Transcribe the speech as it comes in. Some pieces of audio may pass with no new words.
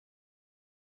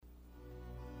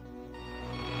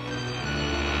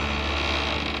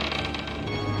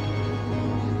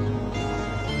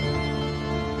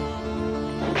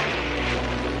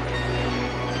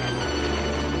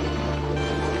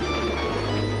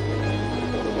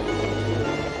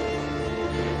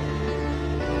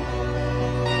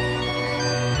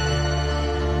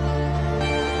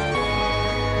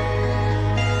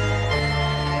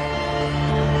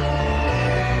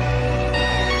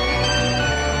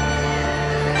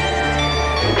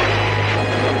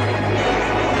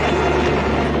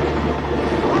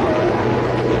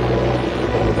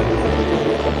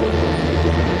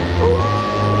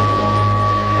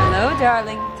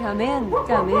come in,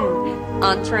 come in.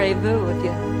 Entree-vous, if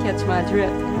you catch my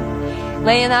drift.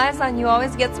 Laying eyes on you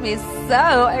always gets me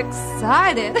so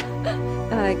excited.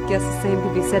 I guess the same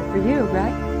could be said for you,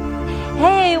 right?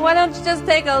 Hey, why don't you just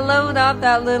take a load off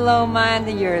that little old mind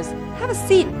of yours? Have a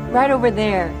seat right over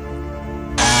there.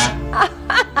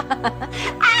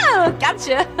 Oh,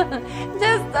 gotcha.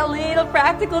 Just a little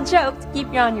practical joke to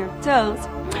keep you on your toes.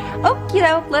 Okie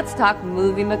doke, let's talk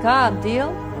movie macabre.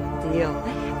 Deal? Deal.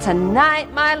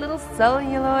 Tonight, my little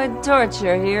celluloid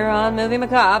torture here on Movie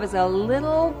Macabre is a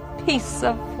little piece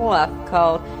of fluff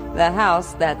called The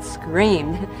House That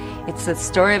Screamed. It's the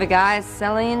story of a guy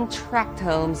selling tract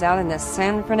homes out in the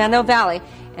San Fernando Valley,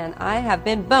 and I have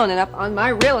been boning up on my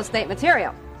real estate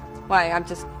material. Why, I'm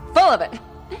just full of it.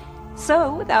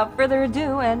 So, without further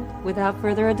ado, and without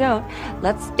further ado,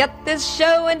 let's get this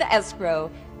show into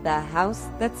escrow. The House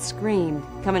That Screamed,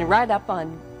 coming right up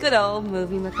on good old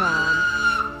Movie Macabre.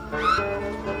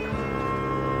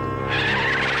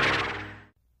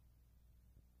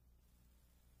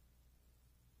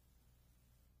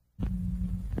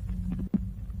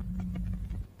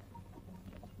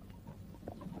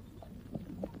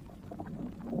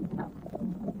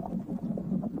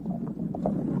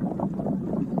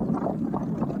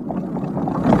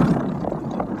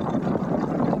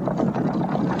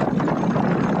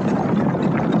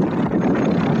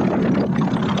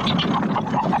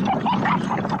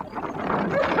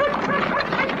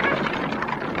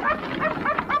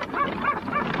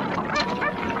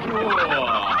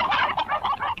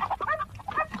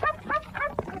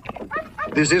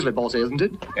 This is Le Boss, isn't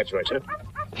it? That's right, sir.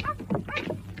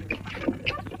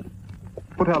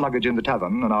 Put our luggage in the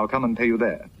tavern, and I'll come and pay you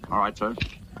there. All right, sir.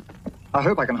 I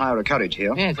hope I can hire a carriage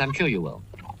here. Yes, I'm sure you will.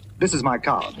 This is my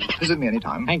card. Visit me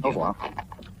anytime. Thank you. Au revoir.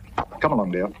 Come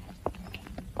along, dear.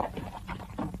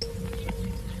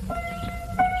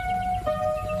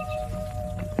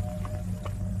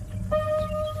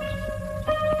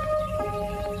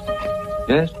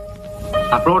 Yes?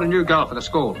 I brought a new girl for the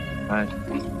school. Right.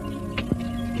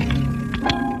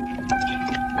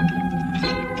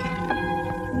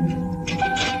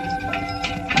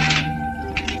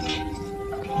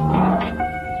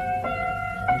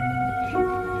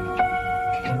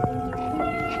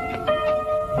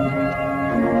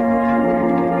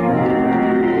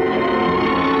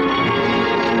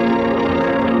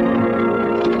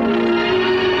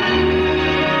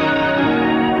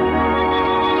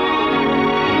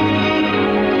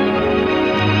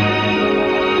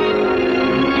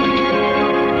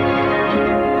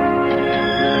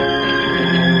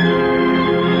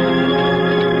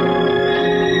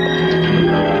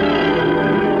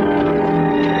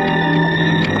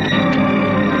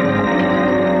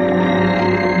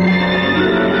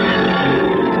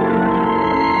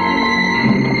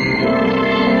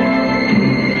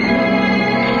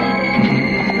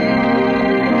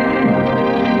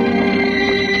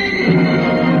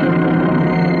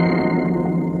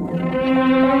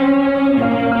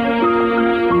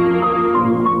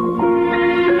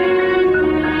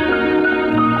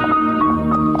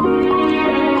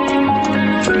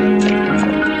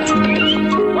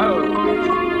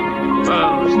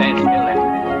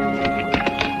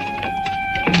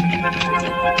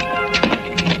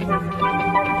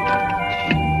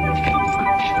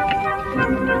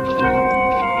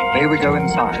 May we go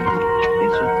inside?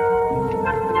 Yes, sir.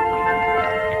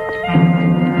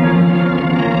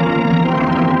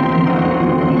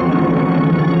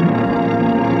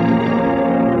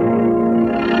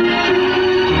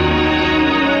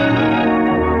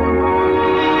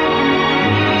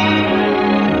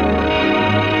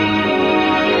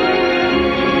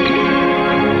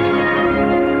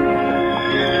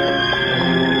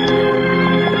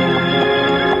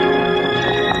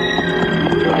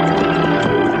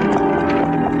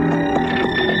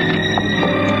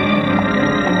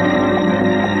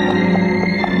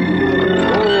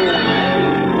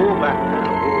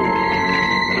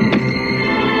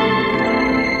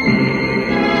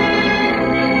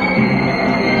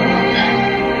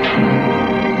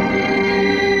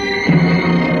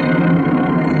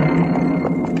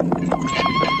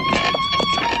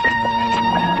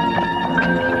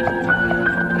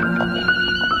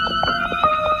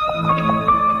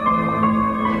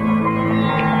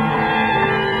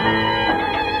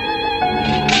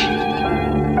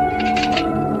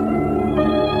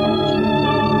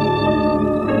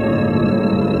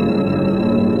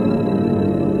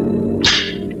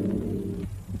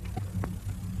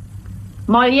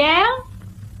 Molière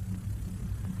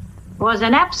was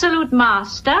an absolute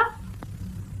master.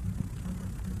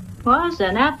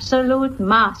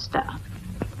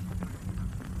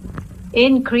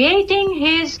 in creating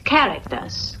his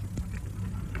characters.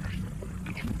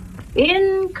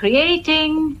 In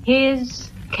creating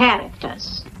his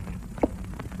characters.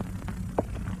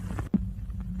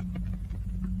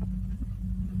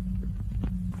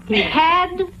 He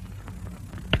had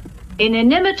an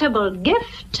inimitable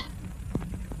gift.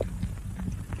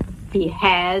 He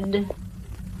had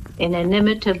an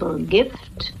inimitable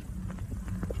gift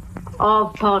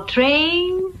of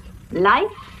portraying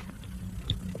life,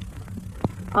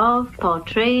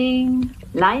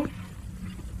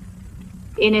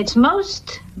 in its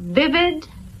most vivid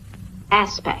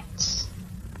aspects.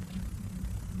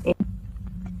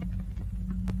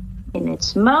 In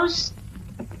its most...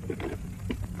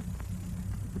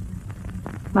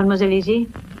 Mademoiselle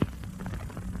Easy,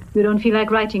 you don't feel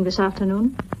like writing this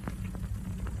afternoon?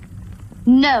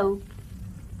 No.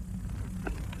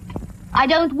 I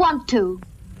don't want to.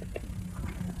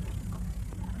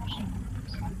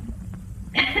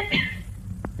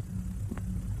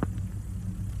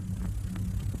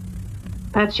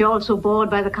 Perhaps you're also bored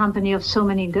by the company of so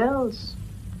many girls.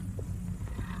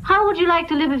 How would you like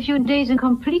to live a few days in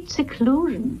complete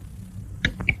seclusion?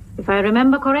 If I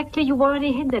remember correctly, you've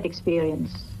already had that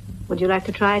experience. Would you like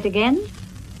to try it again?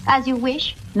 As you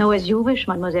wish. No, as you wish,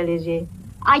 Mademoiselle Isier.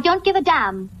 I don't give a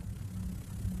damn.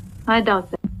 I doubt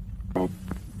that.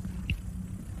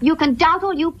 You can doubt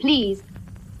all you please.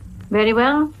 Very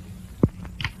well.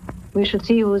 We shall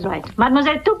see who's right.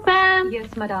 Mademoiselle Toupin.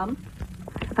 Yes, madame.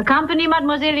 Accompany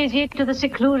Mademoiselle Isier to the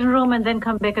seclusion room and then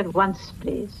come back at once,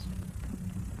 please.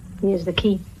 Here's the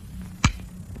key.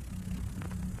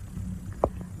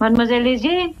 Mademoiselle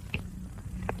Isier?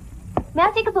 May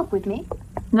I take a book with me?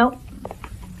 No.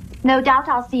 No doubt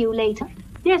I'll see you later.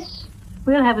 Yes,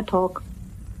 we'll have a talk.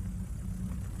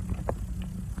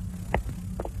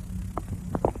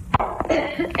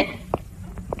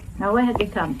 Now, where have you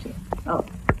come to? Oh.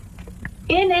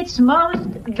 In its most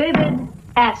vivid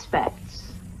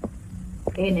aspects.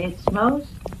 In its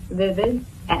most vivid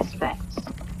aspects.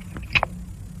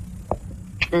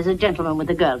 There's a gentleman with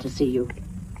a girl to see you.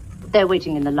 They're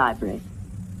waiting in the library.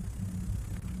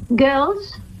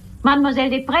 Girls, Mademoiselle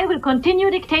Desprez will continue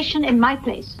dictation in my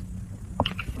place.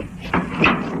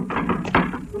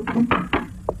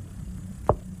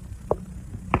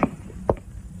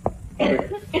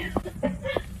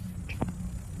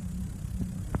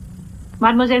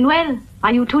 Mademoiselle Noël,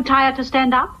 are you too tired to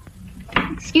stand up?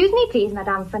 Excuse me, please,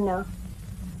 Madame Fenneau.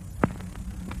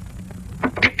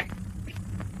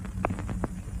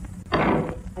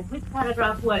 At which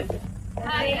paragraph were you?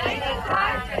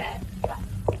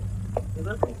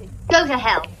 Go to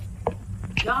hell.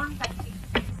 John Baptiste.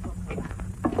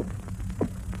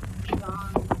 John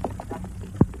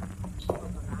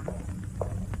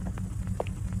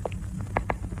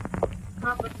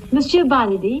Baptiste. Monsieur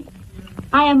Baladi,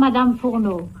 I am Madame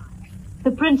Fourneau,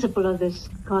 the principal of this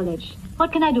college.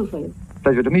 What can I do for you?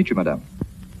 Pleasure to meet you, madame.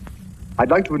 I'd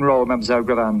like to enroll Mademoiselle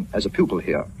Gravin as a pupil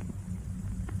here.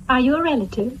 Are you a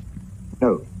relative?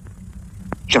 No,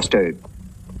 just a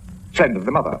friend of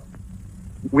the mother.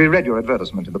 We read your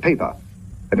advertisement in the paper,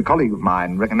 and a colleague of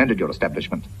mine recommended your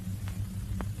establishment.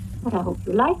 But I hope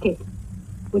you like it.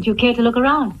 Would you care to look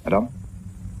around? Madame?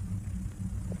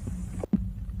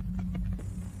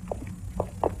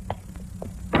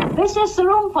 This is the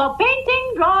room for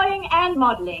painting, drawing, and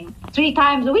modeling. 3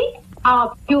 times a week,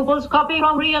 our pupils copy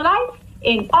from real life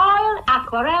in oil,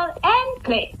 aquarelle, and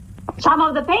clay. Some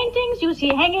of the paintings you see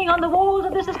hanging on the walls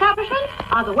of this establishment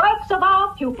are the works of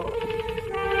our pupils.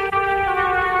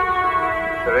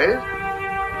 There is?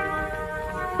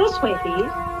 This way,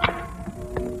 please.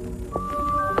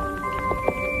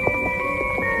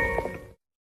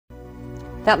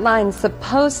 That line's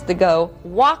supposed to go,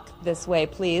 walk this way,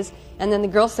 please. And then the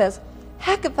girl says,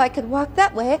 heck, if I could walk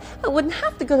that way, I wouldn't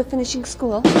have to go to finishing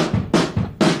school.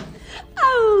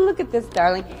 Oh, look at this,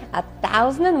 darling.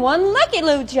 1,001 Lucky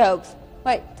Lou jokes.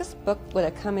 Wait, this book would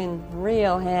have come in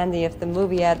real handy if the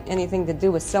movie had anything to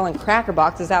do with selling cracker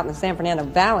boxes out in the San Fernando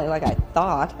Valley like I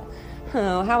thought.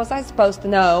 Oh, how was I supposed to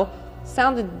know?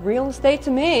 Sounded real estate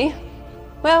to me.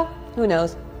 Well, who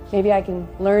knows? Maybe I can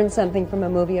learn something from a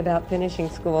movie about finishing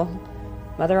school.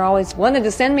 Mother always wanted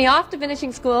to send me off to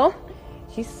finishing school.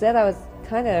 She said I was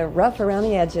kind of rough around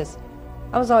the edges.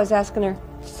 I was always asking her,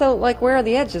 so, like, where are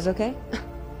the edges, okay?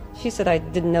 She said I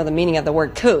didn't know the meaning of the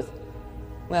word couth.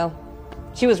 Well,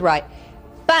 she was right.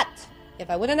 But if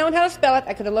I would have known how to spell it,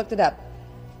 I could have looked it up.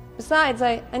 Besides,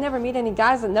 I never meet any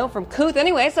guys that know from couth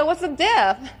anyway, so what's the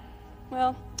diff?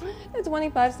 Well, the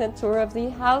 25-cent tour of the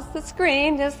house that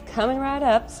screamed is coming right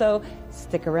up, so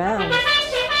stick around.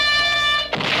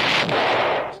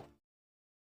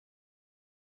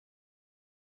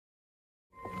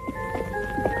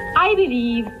 I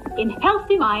believe in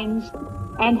healthy minds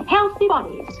and healthy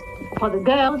bodies for the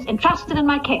girls entrusted in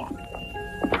my care.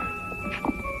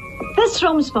 This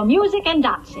room's for music and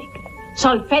dancing.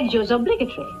 Solfeggio is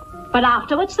obligatory, but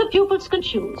afterwards the pupils can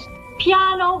choose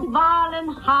piano, violin,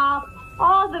 harp,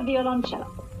 or the violoncello.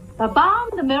 The bar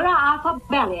and the mirror are for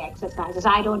ballet exercises.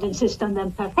 I don't insist on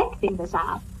them perfecting this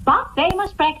art, but they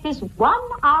must practice 1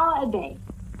 hour a day.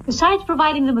 Besides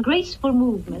providing them with graceful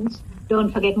movements,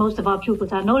 don't forget most of our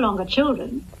pupils are no longer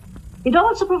children, it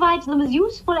also provides them with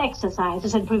useful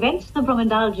exercises and prevents them from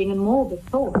indulging in morbid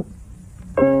thoughts.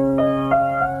 You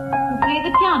play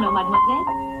the piano, mademoiselle?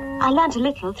 I learnt a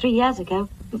little 3 years ago,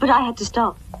 but I had to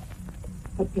stop.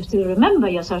 But you still remember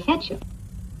your solfeggio?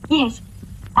 Yes,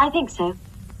 I think so.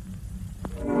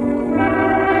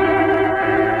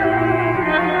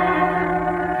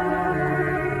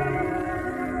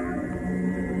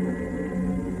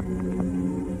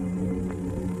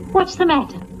 What's the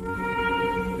matter?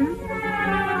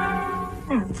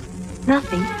 No,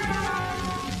 nothing.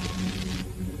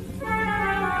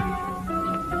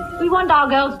 We want our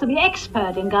girls to be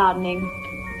expert in gardening.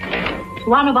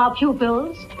 One of our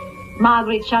pupils,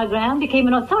 Margaret Chagrin, became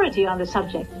an authority on the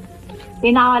subject.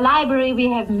 In our library, we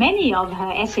have many of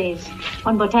her essays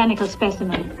on botanical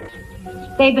specimens.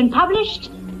 They've been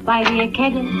published by the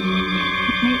Academy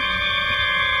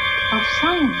of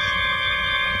Science.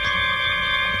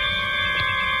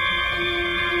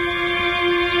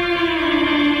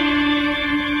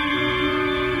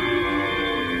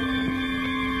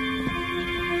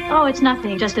 Oh, it's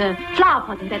nothing. Just a flower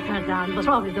pot that turned down. It was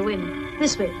probably the wind.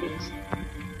 This way, please.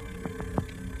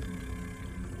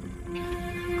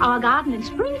 Our garden in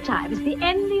springtime is the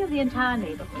envy of the entire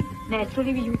neighborhood.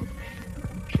 Naturally, we use it.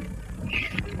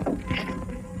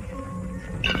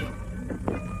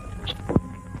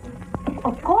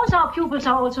 Of course, our pupils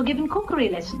are also given cookery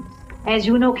lessons. As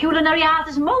you know, culinary art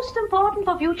is most important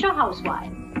for future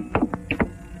housewives.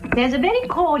 There's a very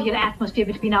cordial atmosphere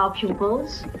between our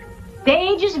pupils. Their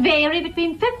ages vary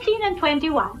between 15 and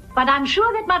 21, but I'm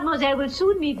sure that Mademoiselle will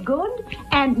soon meet good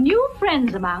and new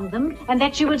friends among them, and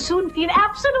that she will soon feel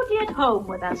absolutely at home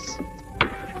with us.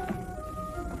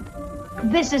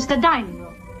 This is the dining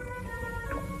room.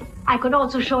 I could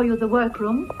also show you the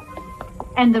workroom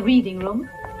and the reading room,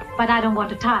 but I don't want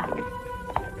to tire you.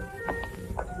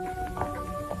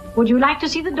 Would you like to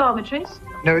see the dormitories?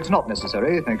 No, it's not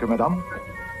necessary, thank you, madame.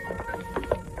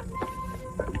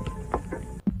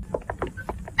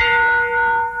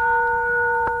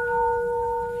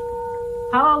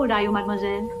 How old are you,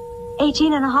 mademoiselle?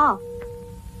 18 and a half.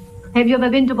 Have you ever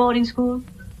been to boarding school?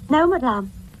 No,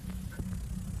 madame.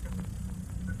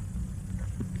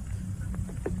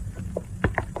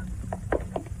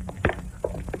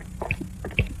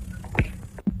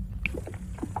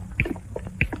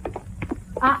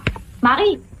 Ah,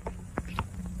 Marie.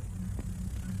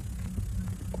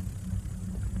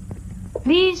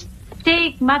 Please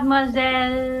take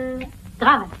Mademoiselle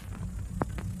Graven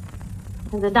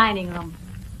to the dining room.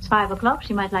 It's 5 o'clock.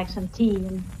 She might like some tea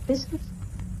and biscuits.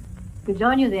 We'll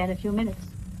join you there in a few minutes.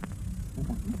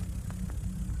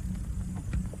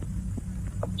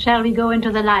 Shall we go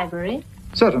into the library?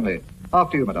 Certainly.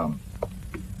 After you, madame.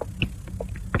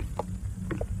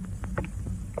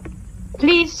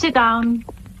 Please sit down.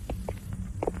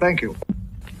 Thank you.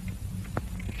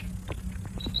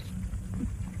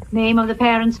 Name of the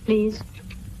parents, please.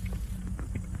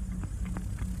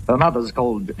 Her mother's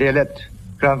called Violette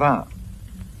Cravin.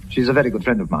 She's a very good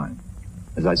friend of mine,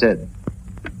 as I said.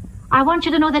 I want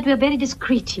you to know that we're very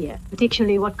discreet here,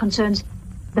 particularly what concerns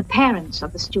the parents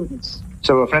of the students.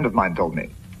 So a friend of mine told me,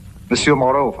 Monsieur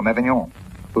Moreau from Avignon,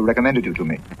 who recommended you to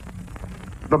me.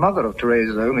 The mother of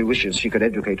Therese only wishes she could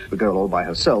educate the girl all by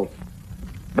herself,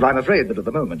 but I'm afraid that at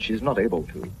the moment she's not able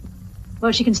to.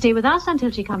 Well, she can stay with us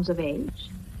until she comes of age.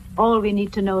 All we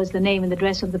need to know is the name and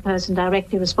address of the person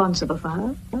directly responsible for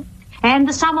her. And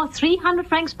the sum of 300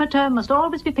 francs per term must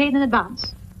always be paid in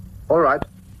advance. All right.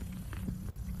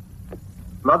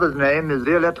 Mother's name is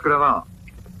Violette Cravin.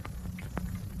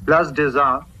 Place des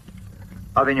Arts,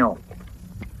 Avignon.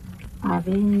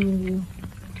 Avignon.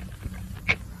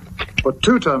 For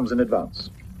 2 terms in advance.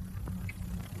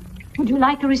 Would you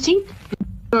like a receipt?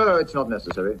 No, it's not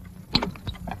necessary.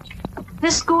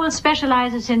 This school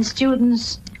specializes in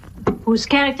students whose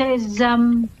character is,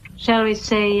 shall we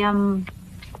say,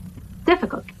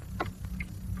 difficult.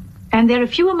 And there are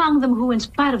few among them who, in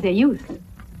spite of their youth,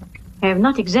 have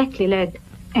not exactly led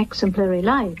exemplary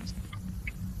lives.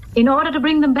 In order to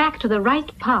bring them back to the right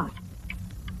path,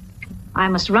 I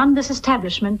must run this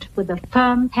establishment with a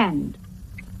firm hand.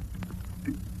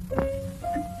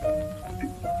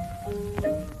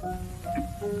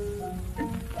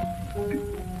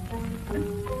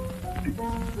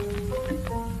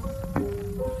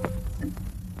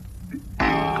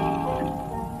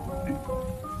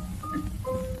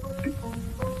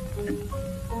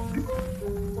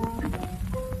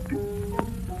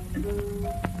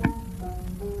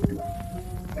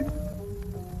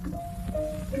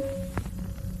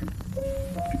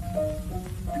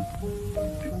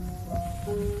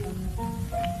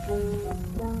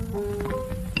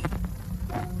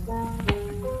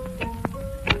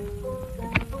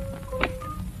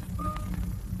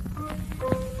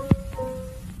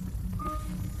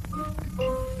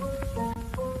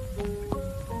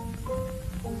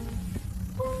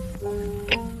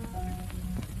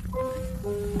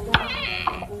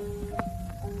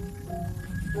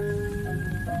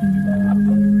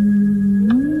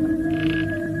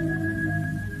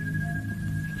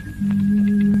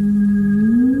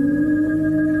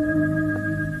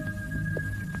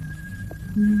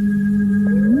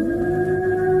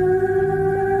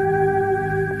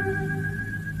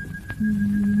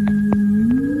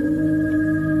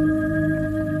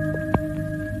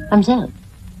 Mademoiselle,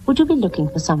 would you be looking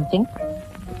for something?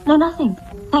 No, nothing.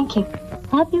 Thank you.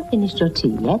 Have you finished your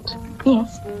tea yet?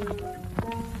 Yes.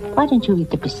 Why don't you eat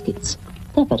the biscuits?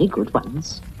 They're very good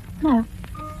ones. No.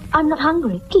 I'm not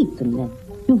hungry. Keep them then.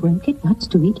 You won't get much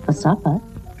to eat for supper.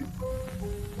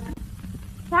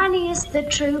 Planius the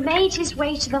True made his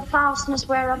way to the fastness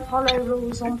where Apollo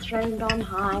rules enthroned on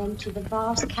high, and to the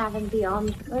vast cavern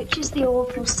beyond, which is the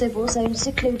awful Sibyl's own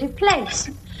secluded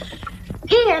place.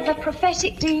 Here the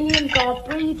prophetic Delian god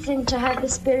breathes into her the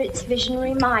spirit's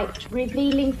visionary might,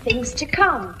 revealing things to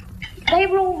come. They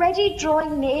were already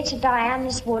drawing near to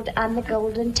Diana's wood and the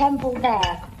golden temple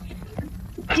there.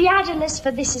 Daedalus,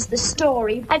 for this is the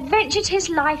story, adventured his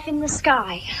life in the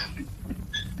sky.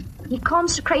 He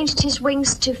consecrated his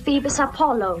wings to Phoebus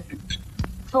Apollo,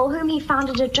 for whom he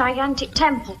founded a gigantic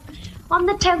temple. On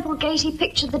the temple gate he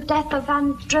pictured the death of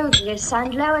Androgeus,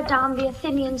 and lower down the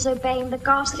Athenians obeying the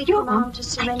ghastly command to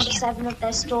surrender 7 of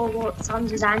their stalwart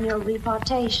sons as annual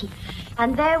repartition.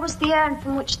 And there was the urn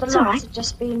from which the lots had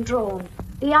just been drawn.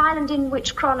 The island in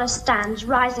which Cronos stands,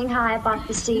 rising high above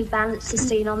the sea, balanced the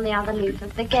scene on the other leaf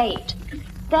of the gate.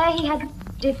 There he had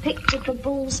depicted the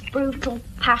bull's brutal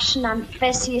passion and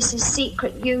Theseus'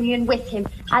 secret union with him,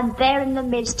 and there in the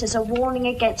midst, as a warning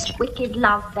against wicked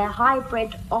love, their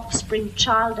hybrid offspring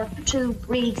child of 2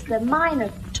 breeds the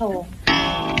Minotaur.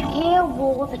 Here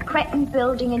wore the Cretan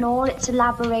building in all its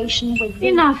elaboration with...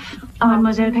 Enough,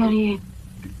 Mademoiselle Perrier.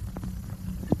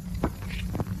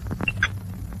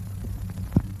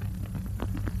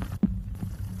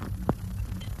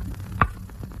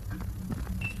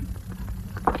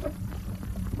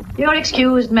 You're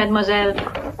excused, mademoiselle.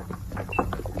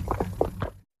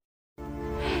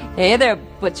 Hey there,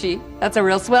 Butchie. That's a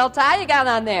real swell tie you got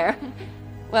on there.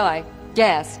 Well, I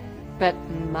guess. But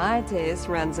my taste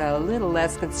runs a little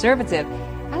less conservative.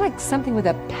 I like something with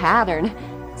a pattern.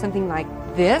 Something like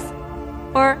this.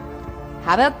 Or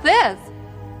how about this?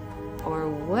 Or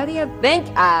what do you think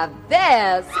of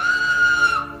this?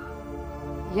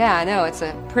 Yeah, I know, it's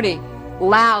a pretty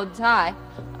loud tie.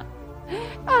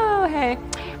 Oh, hey,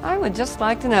 I would just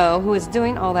like to know who is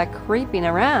doing all that creeping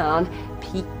around,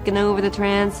 peeking over the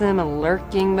transom and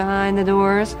lurking behind the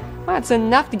doors. Well, it's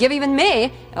enough to give even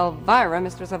me, Elvira,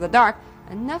 Mistress of the Dark,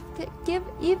 enough to give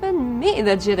even me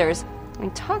the jitters. I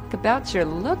mean, talk about your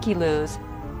looky-loos.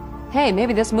 Hey,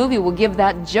 maybe this movie will give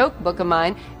that joke book of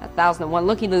mine, 1001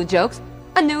 Looky-Loo Jokes,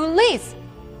 a new lease.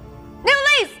 New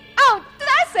lease! Oh, did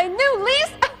I say new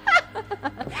lease?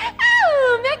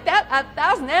 Oh, make that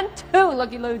 1002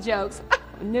 Looky-Loo Jokes.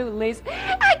 Oh, new lease.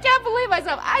 I can't believe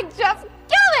myself. I just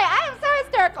killed it. I am so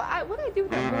hysterical. What do I do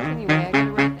with that book anyway? I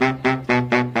gotta write that.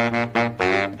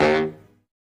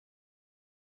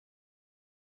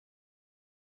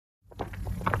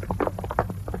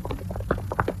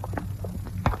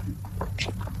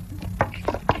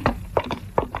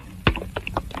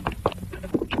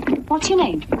 What's your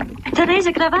name?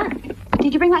 Teresa Cravin.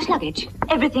 Did you bring much luggage?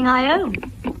 Everything I own.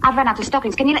 I've run out of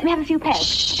stockings. Can you let me have a few pairs?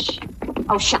 Shh.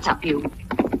 Oh, shut up, you.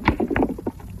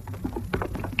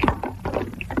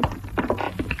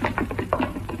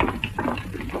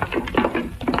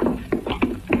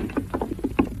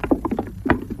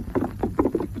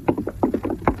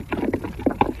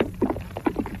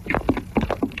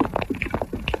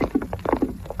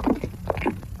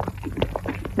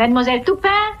 Mademoiselle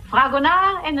Toupin,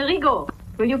 Fragonard, and Rigaud.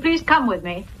 Will you please come with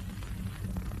me?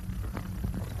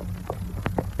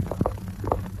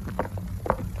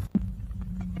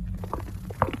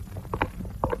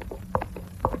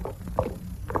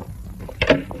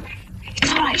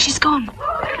 It's all right, she's gone.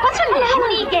 What's the matter?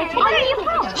 What are you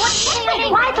from?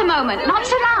 Quiet a moment, not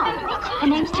so loud. Her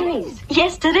name's Therese.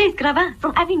 Yes, Therese Gravin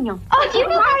from Avignon. Oh, do you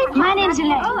know Harry? My name's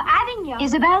Elaine. Oh, Avignon.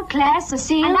 Isabel, Claire,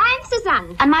 Cecile. And I'm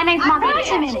Suzanne. And my name's Margaret. Wait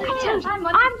a minute. I told you.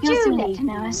 I'm You'll soon Julie. get to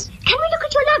know us. Can we look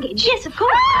at your luggage? Yes, of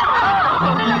course. Come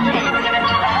on.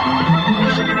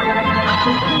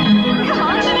 Come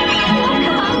on,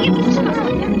 give us some.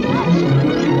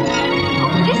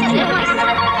 Oh, this is nice.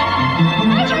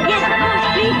 Yes, of course,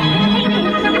 please.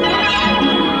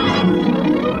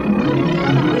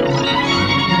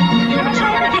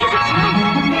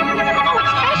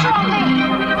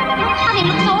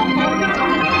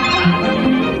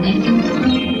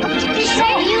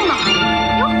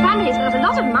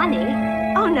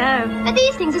 Oh, no. But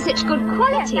these things are such good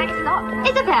quality. Thanks a lot.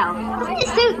 Isabel, doesn't it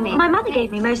suit me? My mother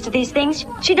gave me most of these things.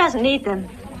 She doesn't need them.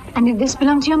 And did this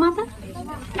belong to your mother?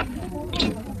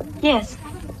 Yes.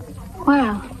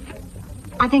 Well,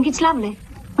 I think it's lovely.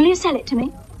 Will you sell it to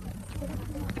me?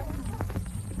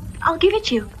 I'll give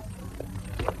it you.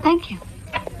 Thank you.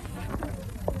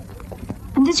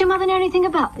 And does your mother know anything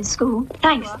about this school?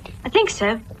 Thanks. I think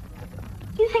so.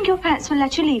 Do you think your parents will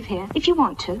let you leave here if you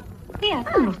want to? Yeah,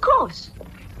 of course.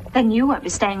 Then you won't be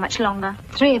staying much longer.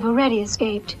 3 have already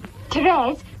escaped.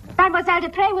 Therese, Mademoiselle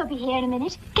Dupré will be here in a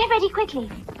minute. Get ready quickly.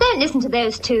 Don't listen to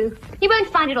those two. You won't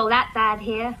find it all that bad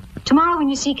here. Tomorrow when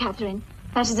you see Catherine,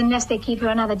 that is unless they keep her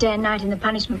another day and night in the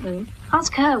punishment room,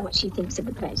 ask her what she thinks of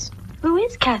the place. Who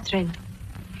is Catherine?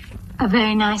 A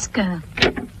very nice girl.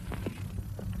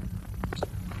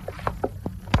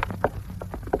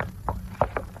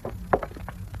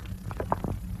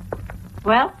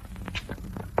 Well,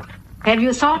 have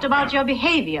you thought about your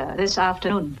behavior this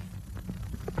afternoon?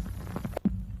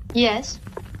 Yes.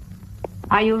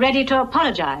 Are you ready to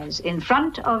apologize in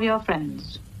front of your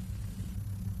friends?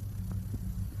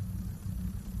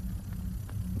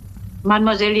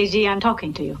 Mademoiselle Lizzie, I'm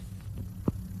talking to you.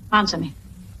 Answer me.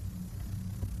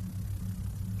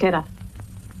 Get up.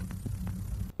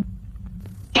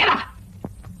 Get up!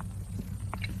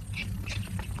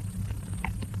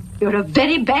 You're a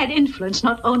very bad influence,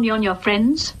 not only on your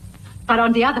friends, but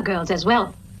on the other girls as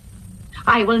well.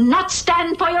 I will not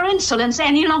stand for your insolence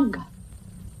any longer.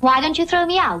 Why don't you throw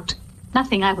me out?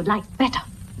 Nothing I would like better.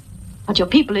 But your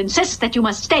people insist that you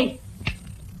must stay.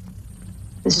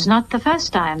 This is not the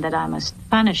first time that I must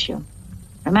punish you.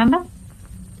 Remember?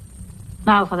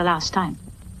 Now for the last time.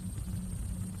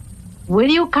 Will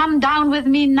you come down with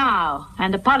me now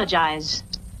and apologize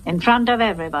in front of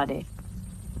everybody?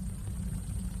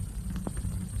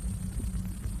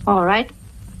 All right.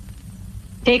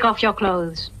 Take off your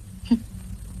clothes.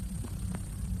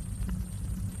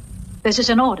 This is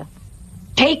an order.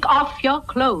 Take off your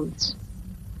clothes.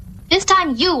 This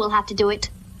time you will have to do it.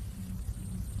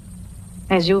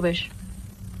 As you wish.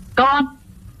 Go on.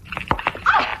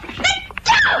 Oh, let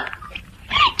go!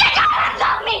 Get your hands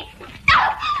off me! Oh,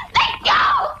 let go!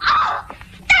 Oh,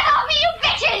 get off me, you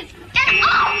bitches! Get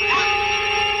off!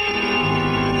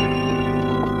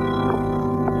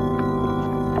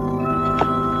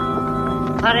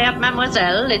 Hurry up,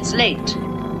 mademoiselle. It's late.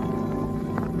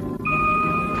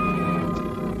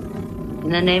 In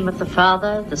the name of the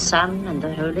Father, the Son, and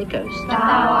the Holy Ghost. Thou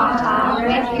art our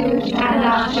refuge and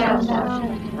our shelter.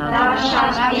 Thou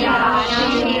shalt be our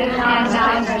shield and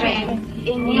our strength.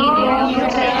 In your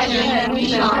protection we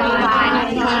shall find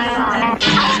peace.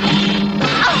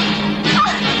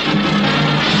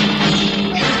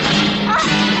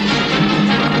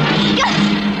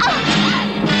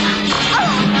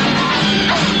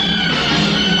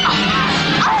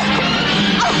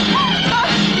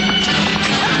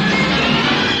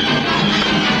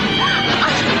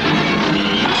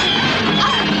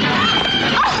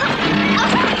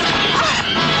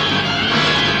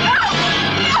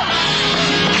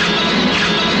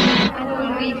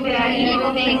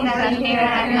 Things that appear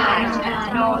at night,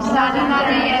 nor sudden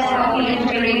unawares or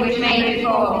injury which may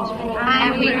befall,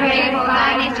 and we pray for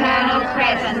thine eternal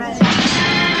presence.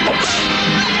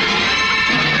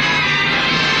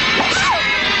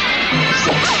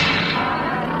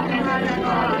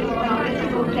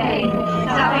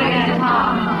 Suffering and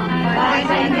harm, by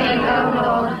sending, O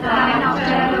Lord, thy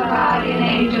nocturnal guardian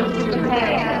angels to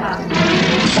protect us.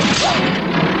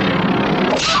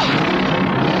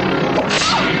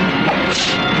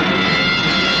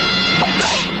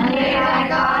 May thy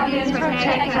guardians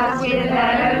protect us with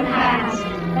their own hands,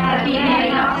 that we may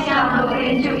not stumble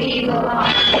into evil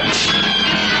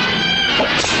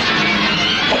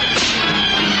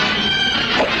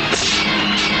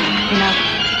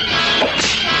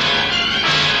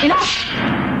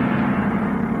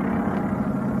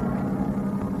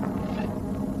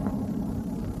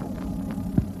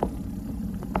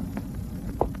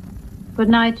Good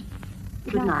night.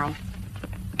 Good night.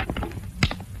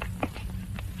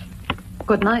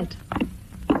 Good night.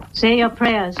 Say your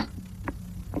prayers.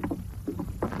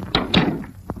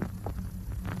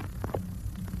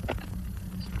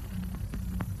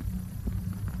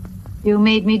 You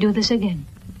made me do this again.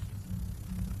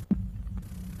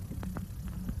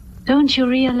 Don't you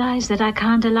realize that I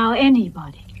can't allow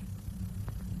anybody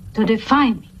to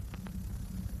define me?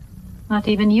 Not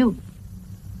even you.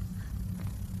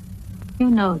 You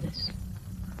know this,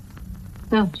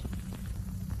 don't you?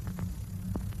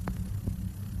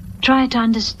 Try to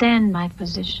understand my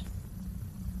position,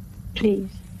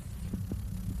 please.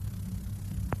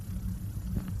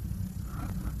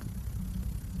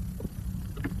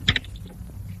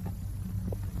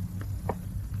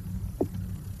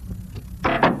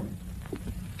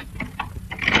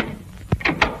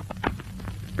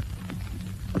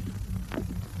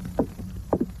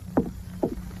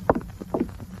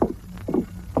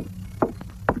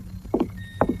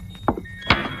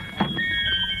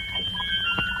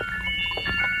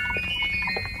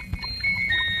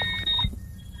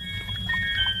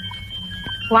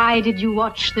 Why did you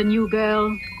watch the new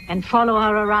girl and follow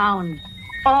her around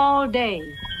all day?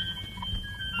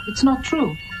 It's not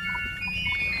true.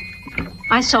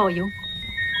 I saw you.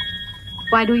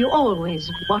 Why do you always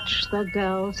watch the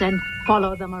girls and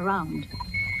follow them around?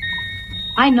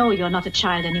 I know you're not a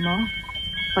child anymore,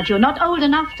 but you're not old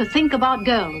enough to think about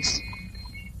girls.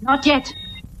 Not yet.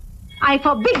 I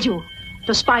forbid you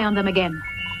to spy on them again.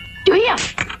 Do you hear?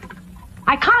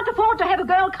 I can't afford to have a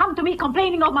girl come to me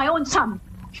complaining of my own son.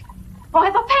 Or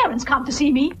have her parents come to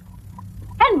see me.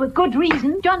 And with good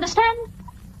reason, do you understand?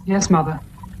 Yes, Mother.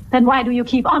 Then why do you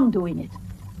keep on doing it?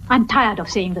 I'm tired of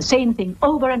saying the same thing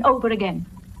over and over again.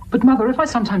 But, Mother, if I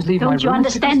sometimes leave my room... Don't you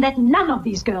understand that none of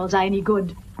these girls are any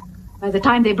good? By the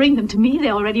time they bring them to me,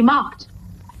 they're already marked.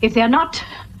 If they're not...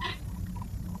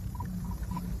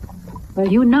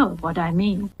 Well, you know what I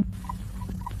mean.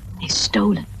 They've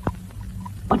stolen.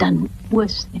 Or done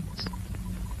worse things.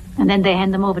 And then they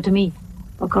hand them over to me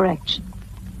for correction.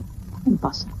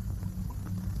 Impossible.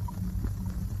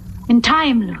 In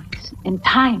time, Louis, in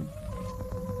time,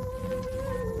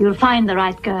 you'll find the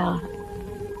right girl.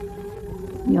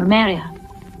 You'll marry her.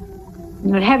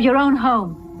 You'll have your own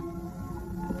home.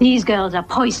 These girls are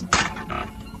poison.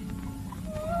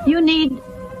 You need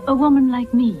a woman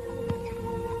like me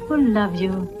who'll love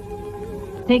you,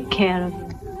 take care of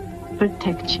you,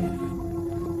 protect you.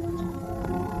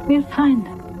 We'll find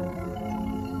her.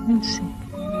 We'll see.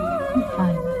 We'll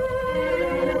find her.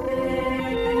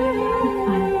 We'll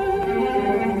find her.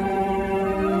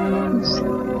 We'll see.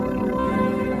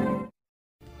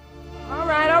 All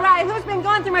right. Who's been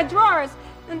going through my drawers?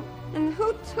 And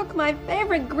who took my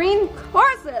favorite green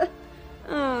corset?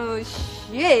 Oh,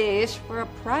 sheesh. For a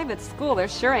private school, there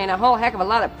sure ain't a whole heck of a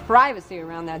lot of privacy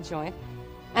around that joint.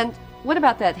 And what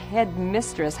about that head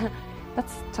mistress?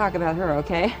 Let's talk about her,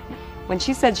 okay? When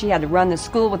she said she had to run the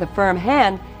school with a firm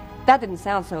hand, that didn't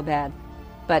sound so bad.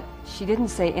 But she didn't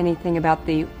say anything about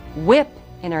the whip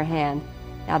in her hand.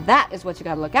 Now that is what you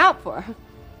gotta look out for.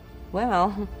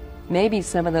 Well, maybe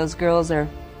some of those girls are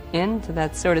into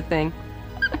that sort of thing.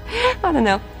 I don't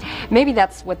know. Maybe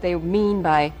that's what they mean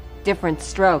by different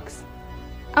strokes.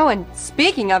 Oh, and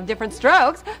speaking of different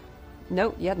strokes...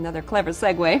 Note, yet another clever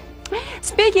segue.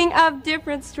 Speaking of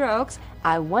different strokes,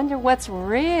 I wonder what's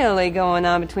really going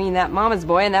on between that mama's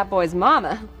boy and that boy's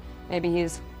mama. Maybe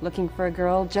he's looking for a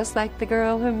girl just like the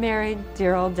girl who married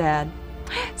dear old Dad.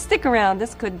 Stick around,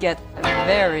 this could get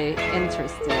very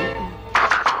interesting.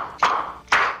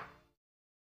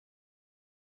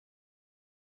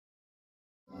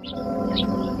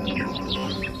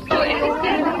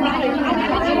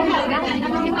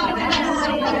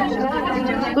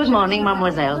 Good morning,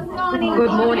 mademoiselle.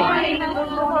 Good morning.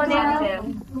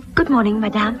 Good morning,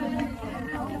 madame.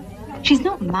 She's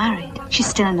not married. She's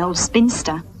still an old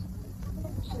spinster.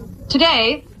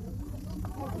 Today,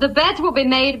 the beds will be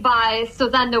made by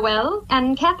Suzanne Noel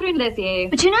and Catherine Lessier.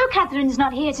 But you know Catherine's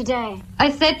not here today. I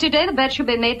said today the bed should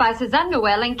be made by Suzanne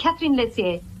Noel and Catherine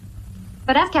Lessier.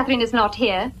 But as Catherine is not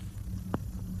here,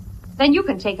 then you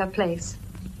can take her place.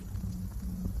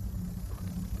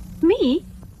 Me?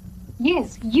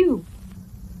 Yes, you.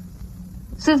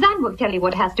 Suzanne will tell you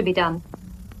what has to be done.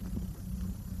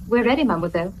 We're ready,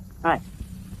 mademoiselle. Right.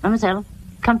 Mademoiselle,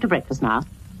 come to breakfast now.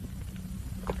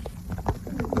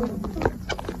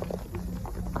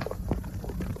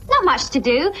 Not much to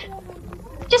do.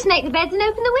 Just make the beds and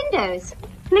open the windows.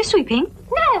 No sweeping?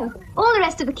 No. All the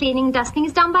rest of the cleaning and dusting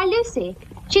is done by Lucy.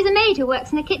 She's a maid who works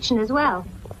in the kitchen as well.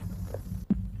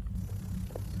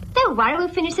 Don't worry, we'll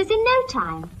finish this in no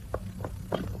time.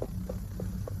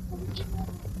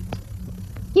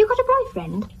 You got a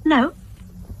boyfriend? No.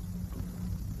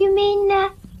 You mean,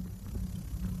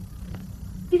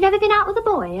 you've never been out with a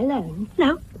boy alone?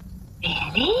 No.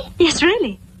 Really? Yes,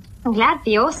 really. I'm glad for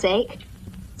your sake.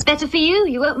 It's better for you.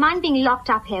 You won't mind being locked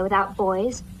up here without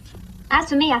boys. As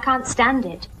for me, I can't stand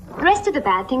it. The rest of the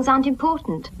bad things aren't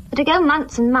important. But to go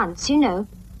months and months, you know,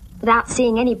 without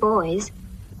seeing any boys.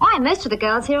 Why, most of the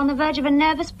girls here are on the verge of a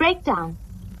nervous breakdown.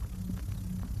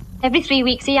 Every 3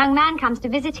 weeks, a young man comes to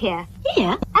visit here.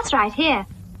 Here? That's right, here.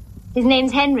 His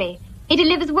name's Henry. He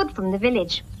delivers wood from the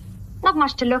village. Not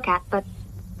much to look at, but...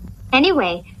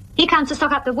 Anyway, he comes to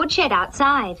stock up the woodshed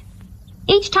outside.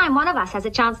 Each time one of us has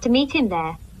a chance to meet him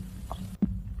there.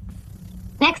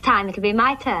 Next time it'll be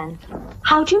my turn.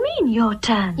 How do you mean, your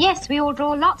turn? Yes, we all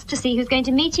draw lots to see who's going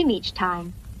to meet him each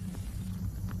time.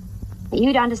 But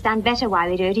you'd understand better why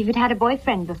we do it if you'd had a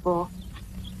boyfriend before.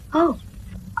 Oh,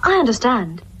 I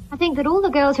understand. I think that all the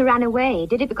girls who ran away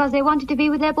did it because they wanted to be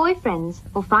with their boyfriends,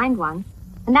 or find one.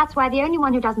 And that's why the only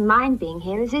one who doesn't mind being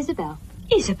here is Isabel.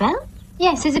 Isabel?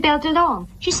 Yes, Isabel DeLong.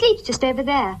 She sleeps just over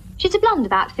there. She's a blonde,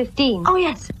 about 15. Oh,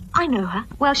 yes, I know her.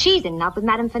 Well, she's in love with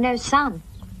Madame Fenot's son.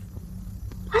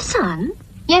 Her son?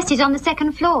 Yes, he's on the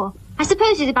second floor. I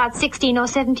suppose he's about 16 or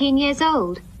 17 years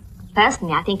old.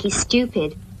 Personally, I think he's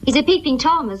stupid. He's a peeping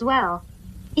Tom as well.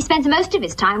 He spends most of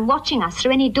his time watching us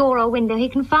through any door or window he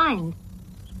can find.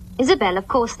 Isabel, of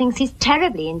course, thinks he's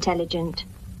terribly intelligent.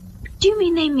 Do you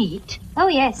mean they meet? Oh,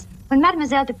 yes. When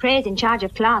Mademoiselle Dupré is in charge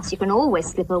of class, you can always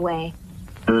slip away.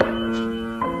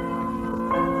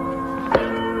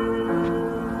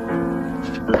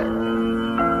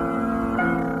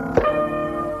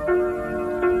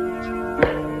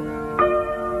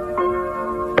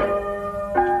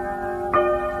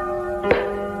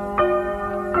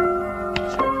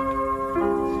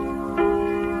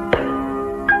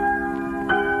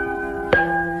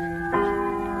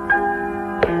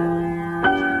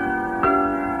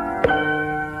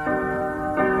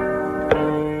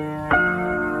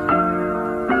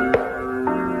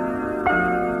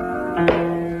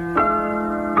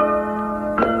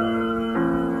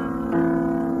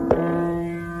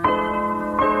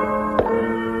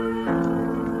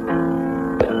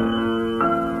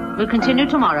 We'll continue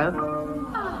tomorrow.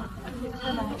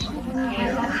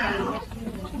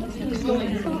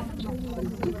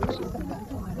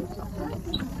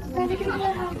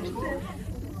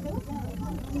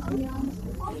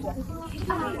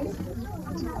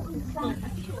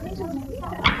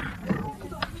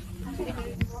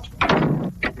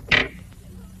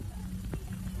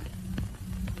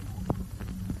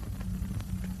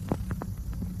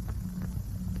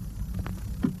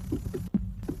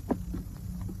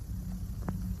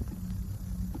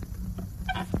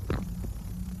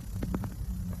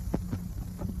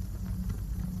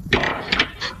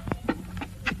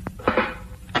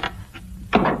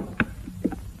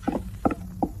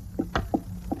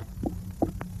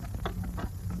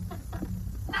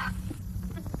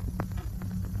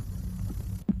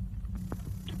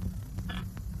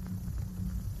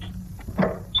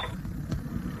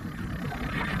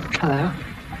 Hello.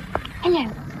 Hello.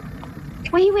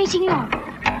 Were you waiting long?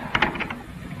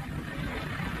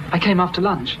 I came after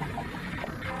lunch.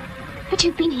 But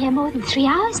you've been here more than 3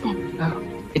 hours then. Oh,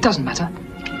 it doesn't matter.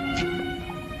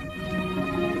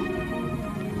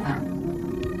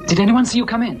 Did anyone see you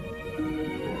come in?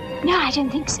 No, I don't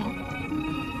think so.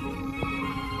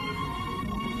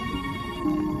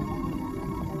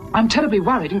 I'm terribly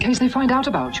worried in case they find out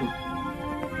about you.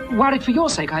 Worried for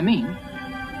your sake, I mean.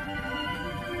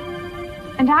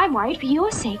 And I'm worried for your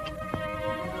sake.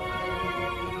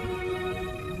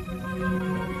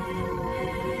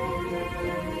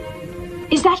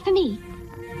 Is that for me?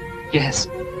 Yes.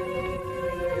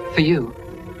 For you.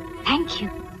 Thank you.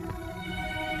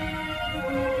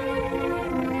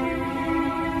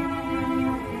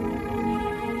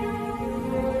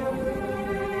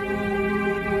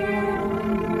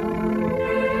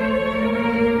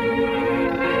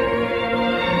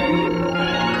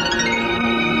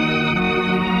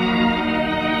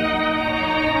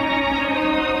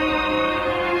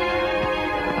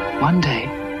 One day,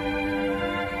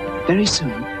 very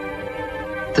soon,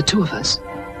 the two of us,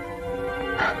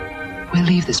 we'll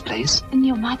leave this place. And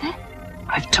your mother?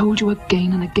 I've told you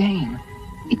again and again.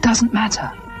 It doesn't matter.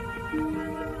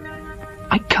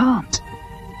 I can't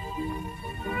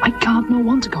nor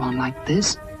want to go on like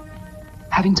this.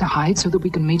 Having to hide so that we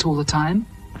can meet all the time.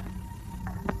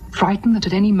 Frightened that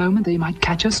at any moment they might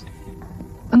catch us.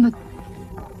 And that...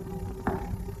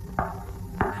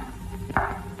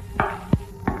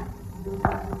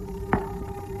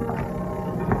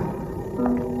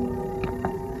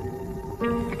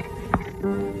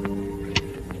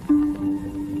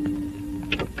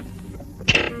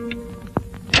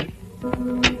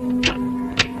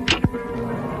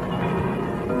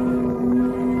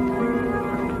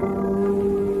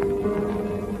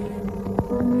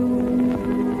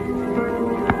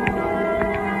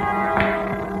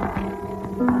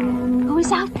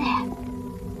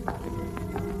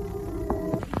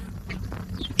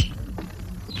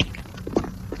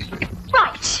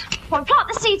 Well, we plant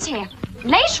the seeds here.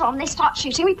 Later on, they start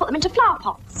shooting. We put them into flower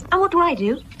pots. And what do I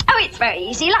do? Oh, it's very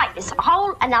easy, like this. A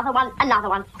hole, another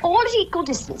one, all at equal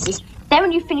distances. Then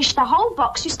when you finish the whole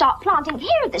box, you start planting. Here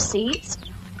are the seeds.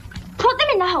 Put them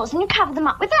in the holes and you cover them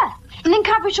up with earth. And then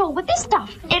cover it all with this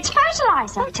stuff. It's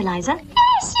fertilizer. Fertilizer?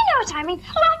 Yes, you know what I mean.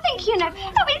 Well, I think you know.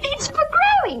 Oh, it's for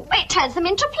growing. It turns them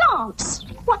into plants.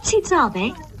 What seeds are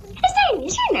they?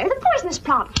 Azaleas, you know, the poisonous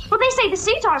plant. Well, they say the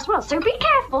seeds are as well, so be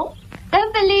careful.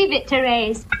 Don't believe it,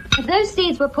 Therese. If those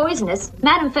seeds were poisonous,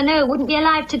 Madame Fenot wouldn't be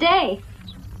alive today.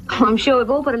 Oh, I'm sure we've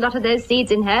all put a lot of those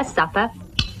seeds in her supper.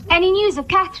 Any news of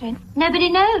Catherine? Nobody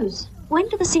knows. When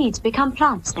do the seeds become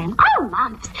plants, then? Oh,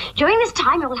 months. During this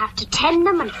time, you'll have to tend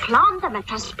them and plant them and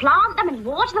transplant them and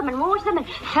water them and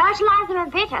fertilize them a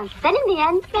bit, and then in the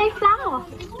end, they flower.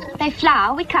 They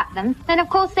flower, we cut them, then of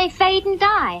course they fade and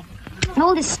die. And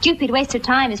all this stupid waste of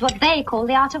time is what they call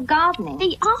the art of gardening.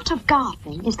 The art of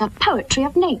gardening is the poetry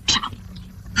of nature.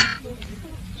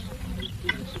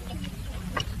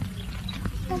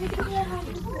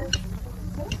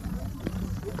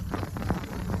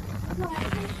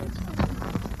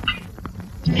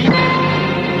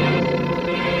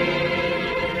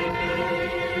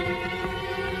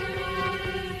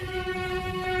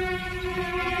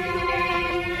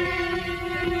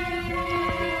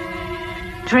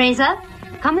 Teresa,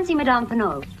 come and see Madame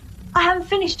Fenot. I haven't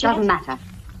finished yet. Doesn't matter.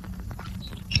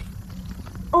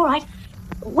 All right.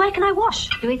 Where can I wash?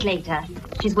 Do it later.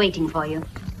 She's waiting for you.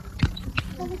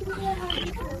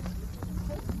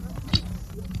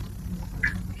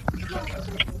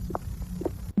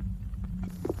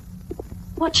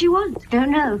 What do you want?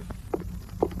 Don't know.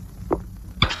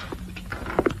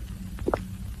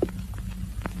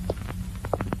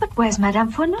 But where's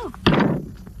Madame Fenot?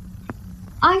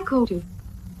 I called you.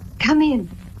 Come in.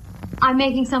 I'm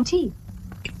making some tea.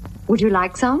 Would you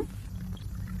like some?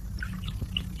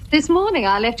 This morning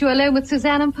I left you alone with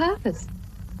Suzanne on purpose.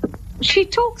 She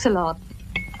talks a lot.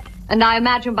 And I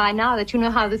imagine by now that you know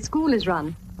how the school is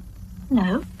run.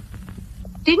 No.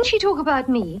 Didn't she talk about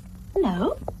me?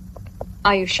 No.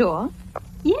 Are you sure?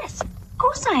 Yes, of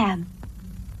course I am.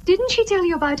 Didn't she tell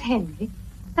you about Henry?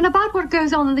 And about what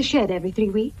goes on in the shed every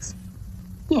 3 weeks?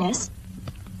 Yes.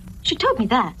 She told me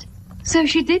that. So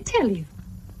she did tell you?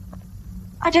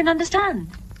 I don't understand.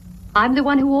 I'm the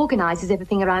one who organizes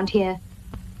everything around here.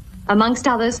 Amongst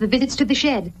others, the visits to the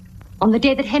shed, on the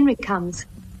day that Henry comes.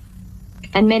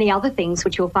 And many other things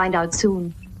which you'll find out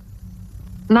soon.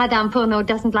 Madame Fenot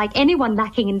doesn't like anyone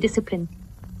lacking in discipline.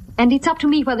 And it's up to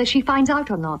me whether she finds out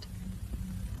or not.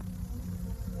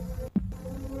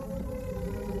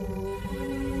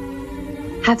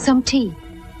 Have some tea.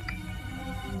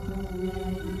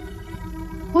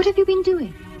 What have you been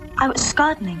doing? I was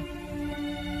gardening.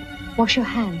 Wash your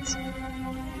hands.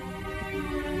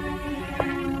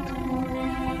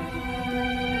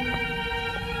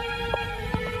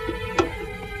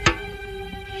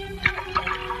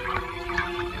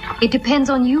 It depends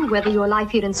on you whether your life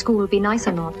here in school will be nice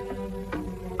or not.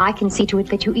 I can see to it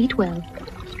that you eat well,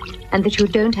 and that you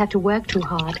don't have to work too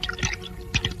hard.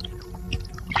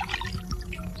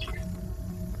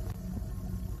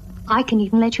 I can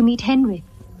even let you meet Henry.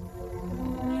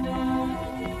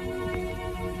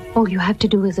 All you have to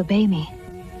do is obey me.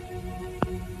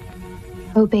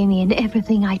 Obey me in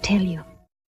everything I tell you.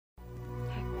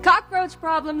 Cockroach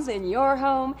problems in your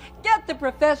home? Get the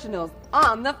professionals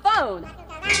on the phone.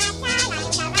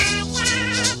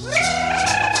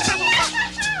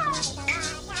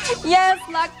 Yes,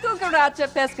 La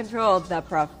Cucaracha Pest Control, the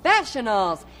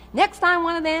professionals. Next time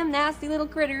one of them nasty little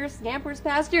critters scampers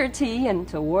past your tea and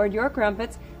toward your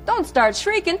crumpets, don't start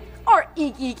shrieking or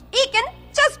eek, eek, eeking.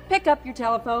 Just pick up your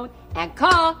telephone and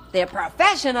call the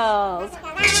professionals.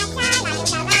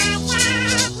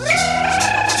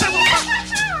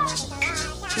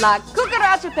 La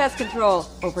Cucaracha Pest Control,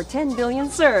 over 10 billion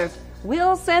served.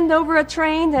 We'll send over a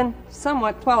trained and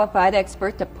somewhat qualified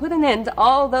expert to put an end to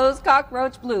all those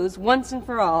cockroach blues once and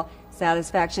for all.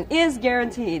 Satisfaction is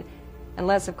guaranteed.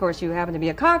 Unless, of course, you happen to be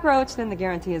a cockroach, then the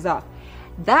guarantee is off.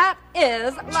 That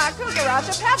is La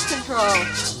Cucaracha Pest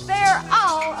Control. They're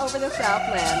all over the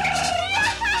Southland.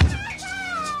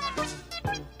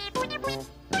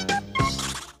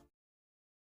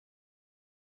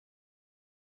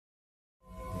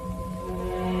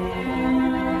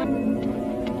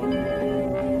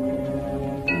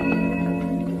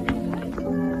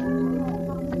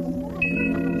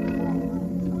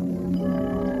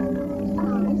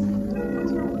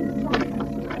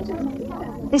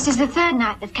 This is the third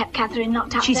night they've kept Catherine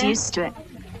locked up She's there. used to it.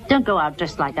 Don't go out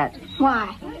dressed like that.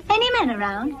 Why? Any men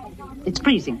around? It's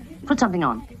freezing. Put something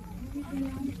on.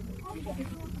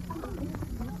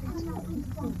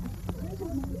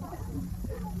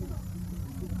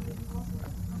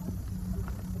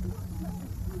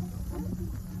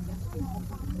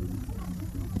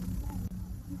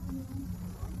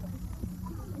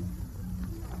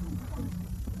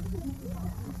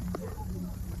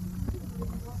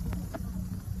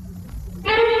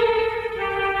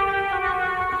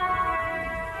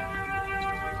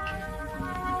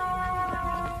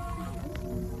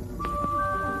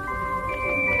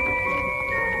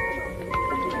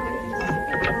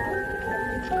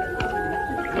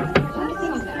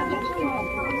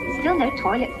 no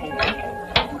toilet paper.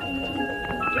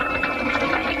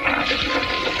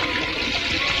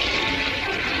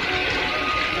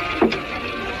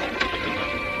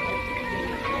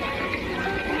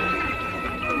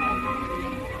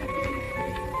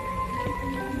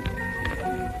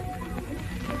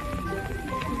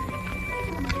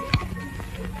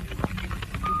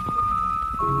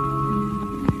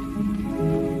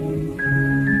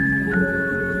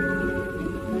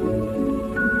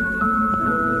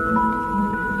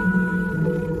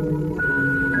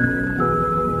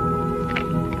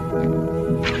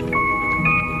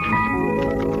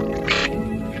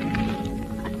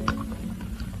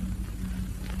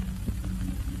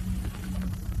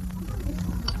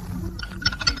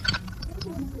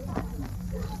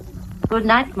 Good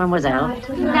night, mademoiselle.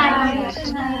 Good night.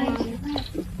 Good night.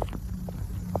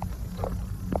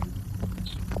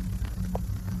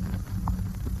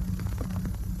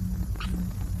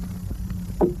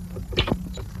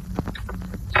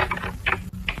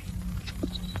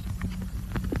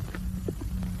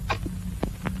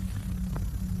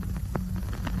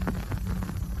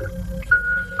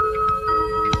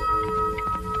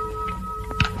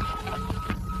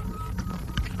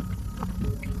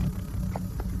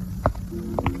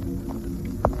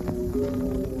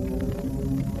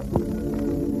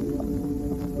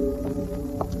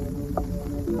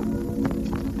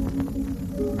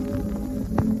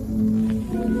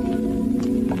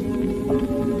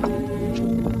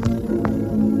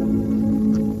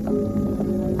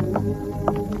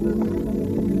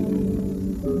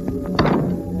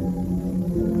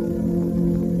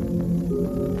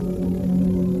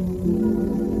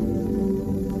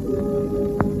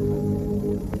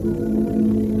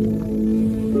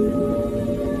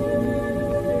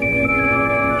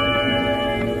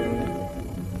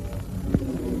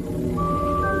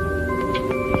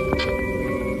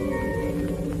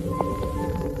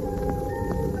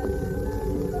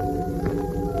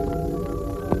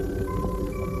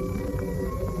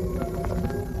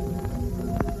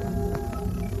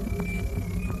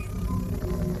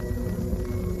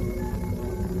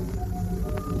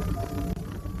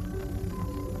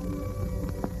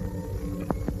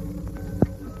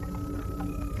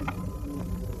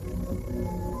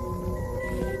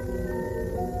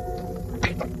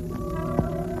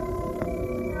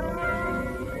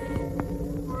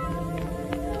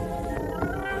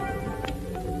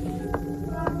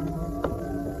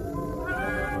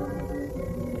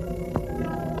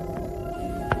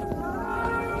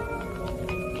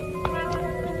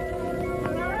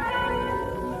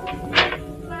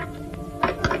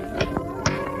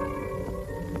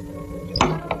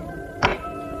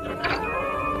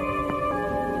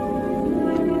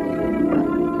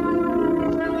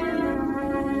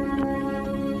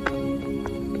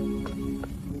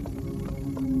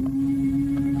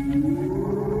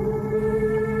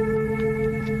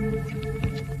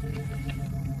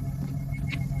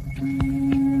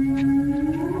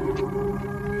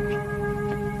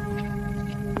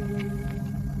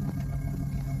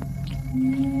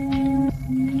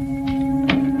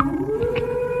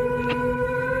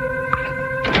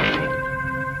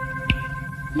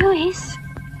 Louis?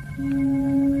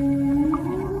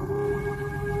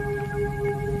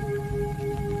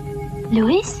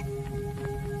 Louis?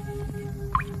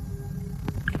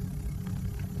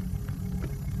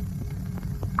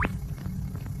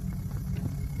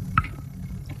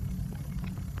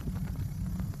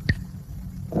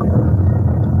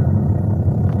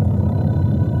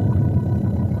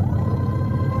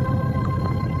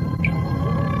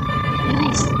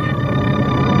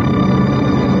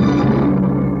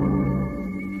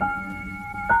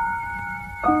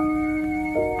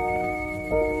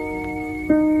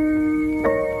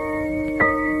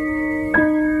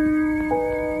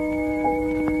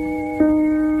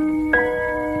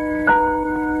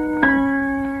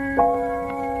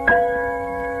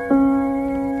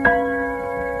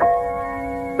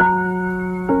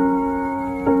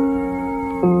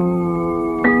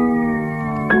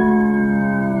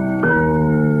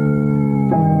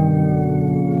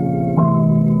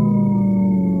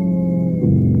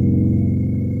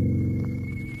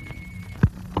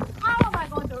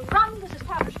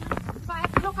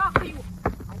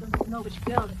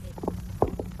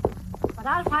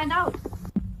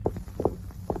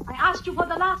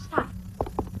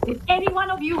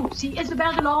 See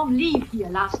Isabel DeLorme leave here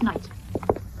last night.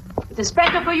 It is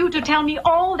better for you to tell me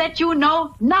all that you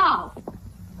know now.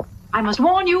 I must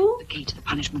warn you, the key to the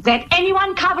punishment, that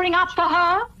anyone covering up for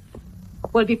her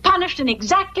will be punished in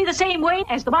exactly the same way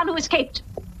as the one who escaped.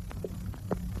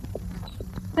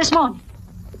 This morning,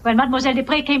 when Mademoiselle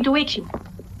Desprez came to wake you,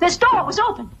 this door was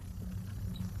open.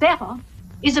 Therefore,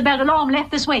 Isabel Delorme left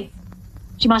this way.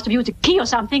 She must have used a key or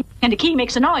something, and the key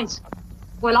makes a noise.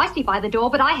 Well, I sleep by the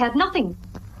door, but I heard nothing.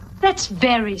 That's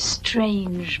very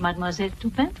strange, Mademoiselle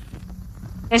Toupin.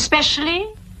 Especially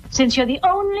since you're the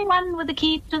only one with the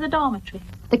key to the dormitory.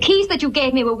 The keys that you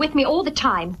gave me were with me all the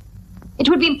time. It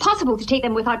would be impossible to take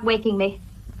them without waking me.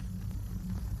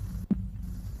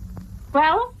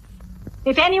 Well,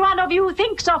 if any one of you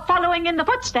thinks of following in the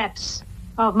footsteps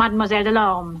of Mademoiselle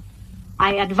Delorme,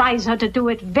 I advise her to do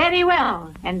it very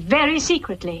well and very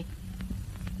secretly.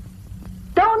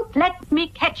 Don't let me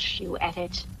catch you at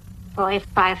it, for if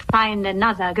I find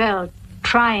another girl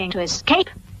trying to escape,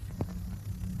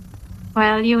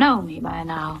 well, you know me by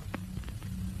now,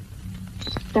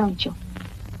 don't you?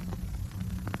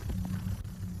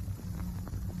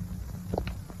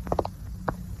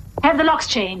 Have the locks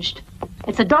changed.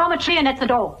 It's the dormitory and it's the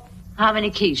door. How many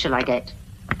keys shall I get?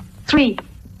 3.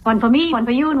 One for me, one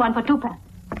for you, and one for Toupin.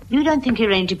 You don't think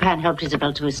Irene Dupin helped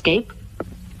Isabel to escape?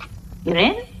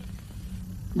 Irene?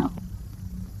 No.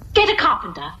 Get a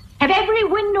carpenter. Have every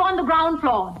window on the ground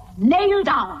floor nailed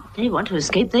down. They want to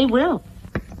escape, they will.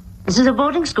 This is a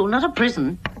boarding school, not a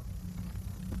prison.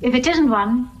 If it isn't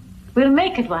one, we'll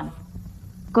make it one.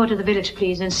 Go to the village,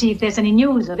 please, and see if there's any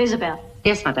news of Isabel.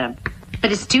 Yes, madame.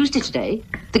 But it's Tuesday today.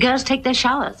 The girls take their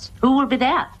showers. Who will be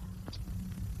there?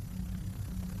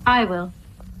 I will.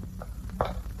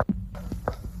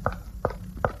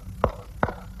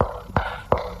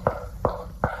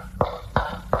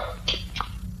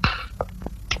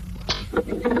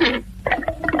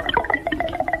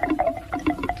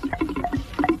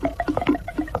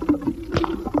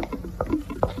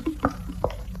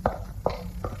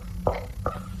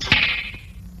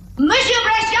 Monsieur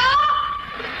Brescia,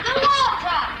 the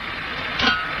water!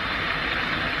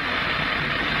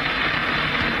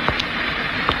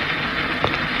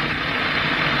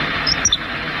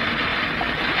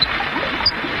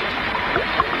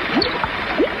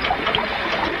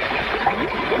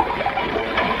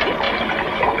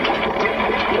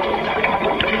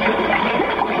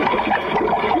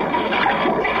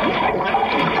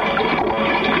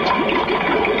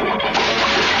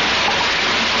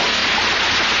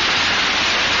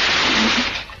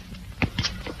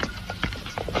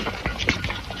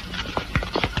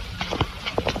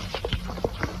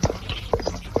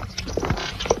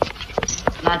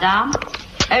 Madame,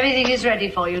 everything is ready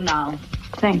for you now.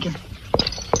 Thank you.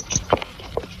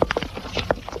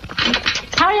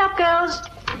 Hurry up, girls.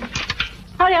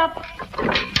 Hurry up.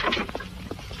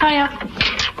 Hurry up.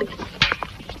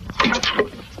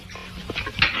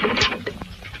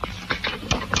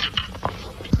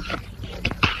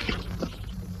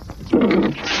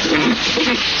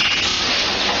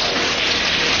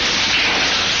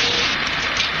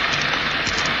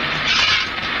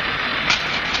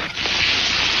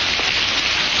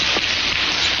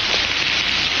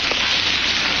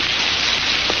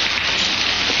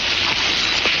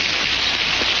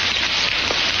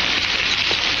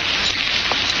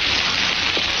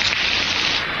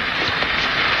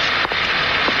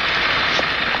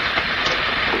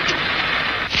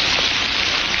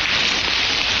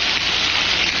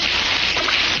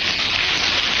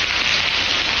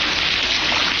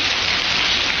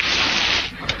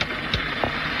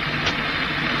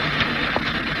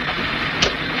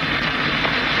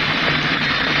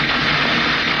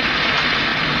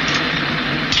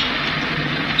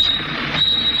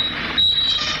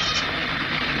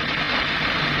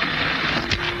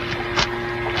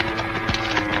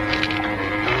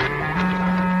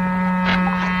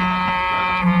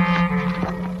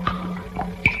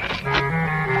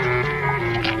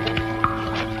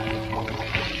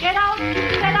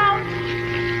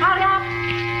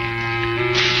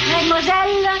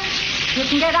 You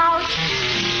can get out.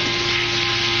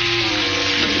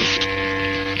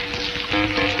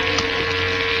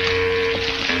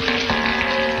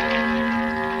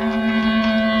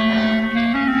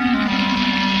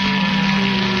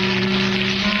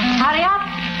 Hurry up.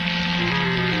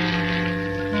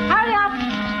 Hurry up.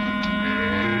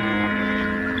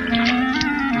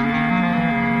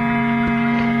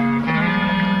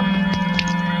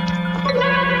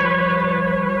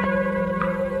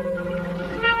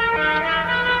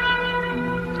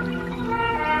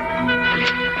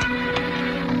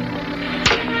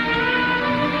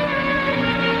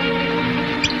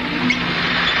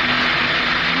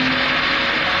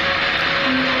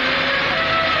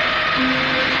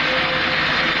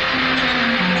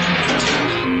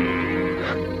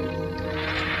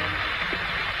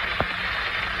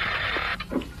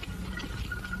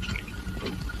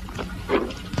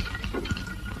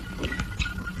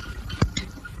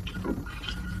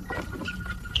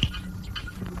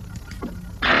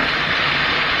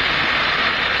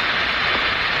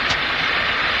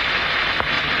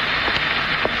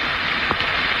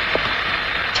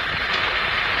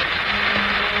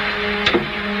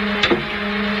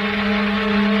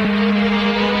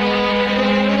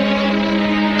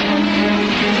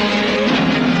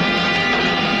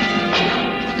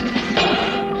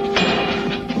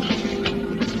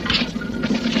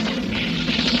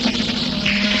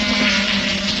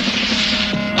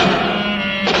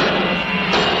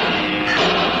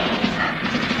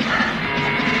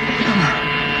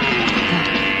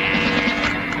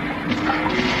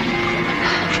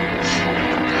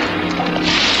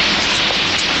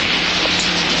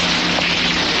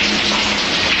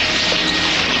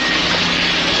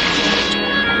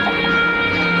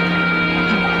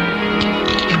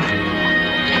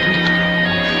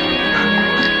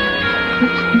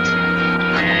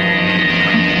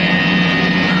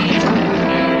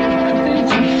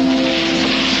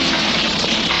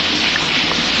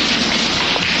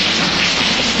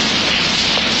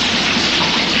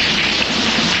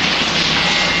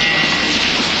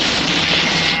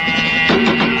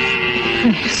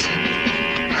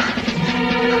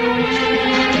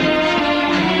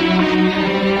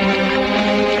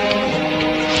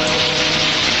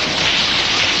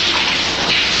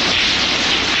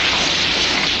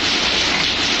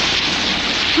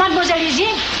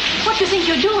 do you think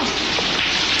you're doing?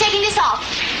 Taking this off.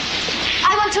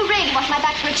 I want to really wash my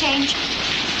back for a change.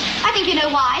 I think you know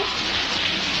why.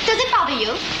 Does it bother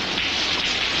you?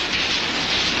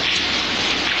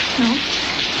 No.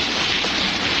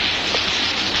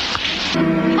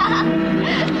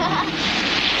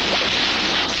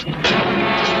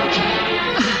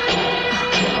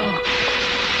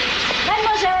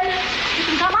 Mademoiselle, you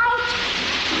can come out.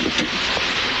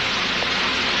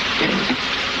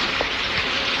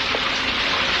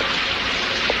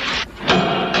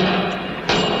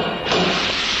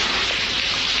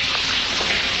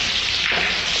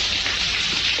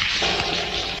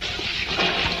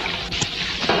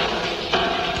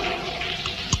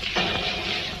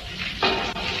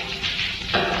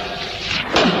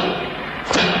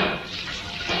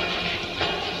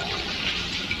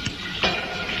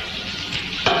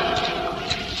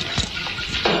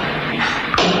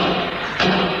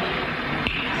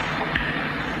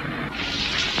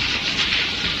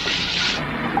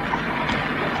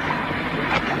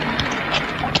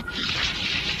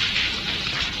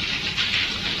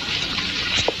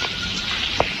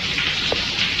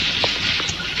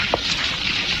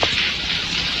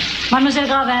 Mademoiselle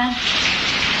Gravin.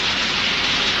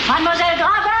 Mademoiselle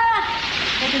Gravin!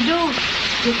 What to do?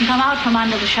 You can come out from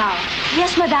under the shower.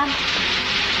 Yes, madame.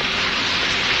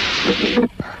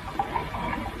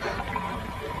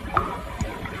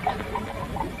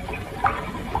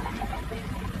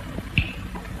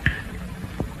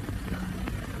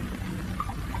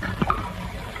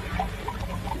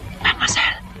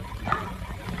 Mademoiselle.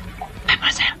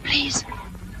 Mademoiselle, please.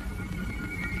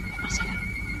 Mademoiselle.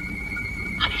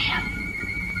 I'm here.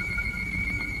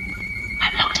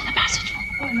 I'm locked in the passage from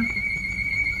the boiler.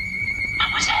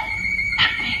 Mademoiselle,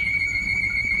 help me.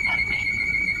 Help me.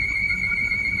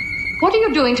 What are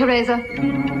you doing, Teresa?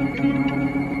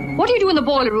 What do you do in the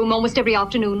boiler room almost every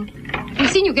afternoon?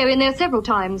 We've seen you go in there several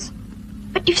times.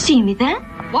 But you've seen me there?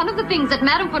 One of the things that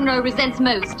Madame Monroe resents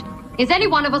most is any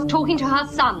one of us talking to her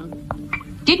son.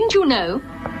 Didn't you know?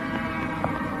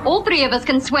 All three of us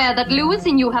can swear that Louis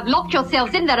and you have locked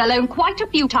yourselves in there alone quite a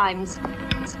few times.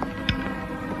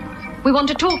 We want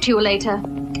to talk to you later.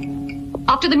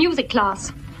 After the music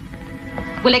class.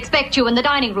 We'll expect you in the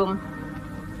dining room.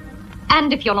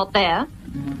 And if you're not there,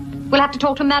 we'll have to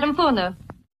talk to Madame Fourneau.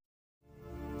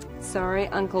 Sorry,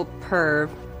 Uncle Perv.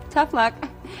 Tough luck.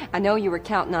 I know you were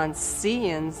counting on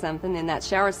seeing something in that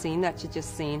shower scene that you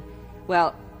just seen.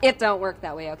 Well, it don't work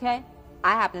that way, okay?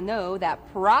 I happen to know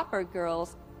that proper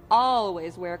girls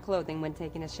always wear clothing when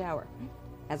taking a shower.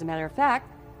 As a matter of fact,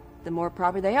 the more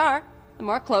proper they are, the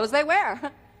more clothes they wear.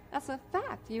 That's a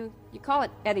fact. You call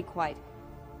it etiquette.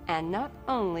 And not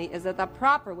only is it the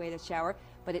proper way to shower,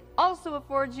 but it also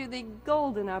affords you the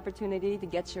golden opportunity to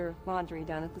get your laundry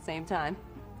done at the same time.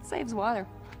 It saves water.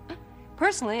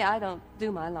 Personally, I don't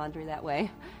do my laundry that way.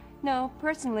 No,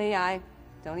 personally, I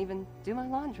don't even do my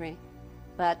laundry.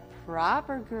 But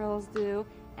proper girls do,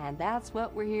 and that's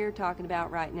what we're here talking about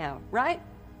right now. Right?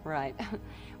 Right.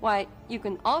 Why, you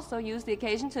can also use the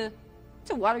occasion to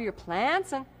water your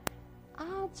plants, and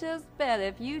I'll just bet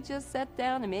if you just sat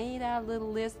down and made out a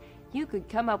little list, you could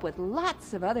come up with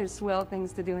lots of other swell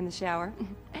things to do in the shower.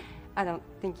 I don't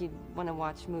think you'd want to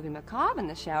watch movie Macabre in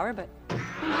the shower, but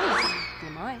who knows? You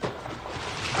might.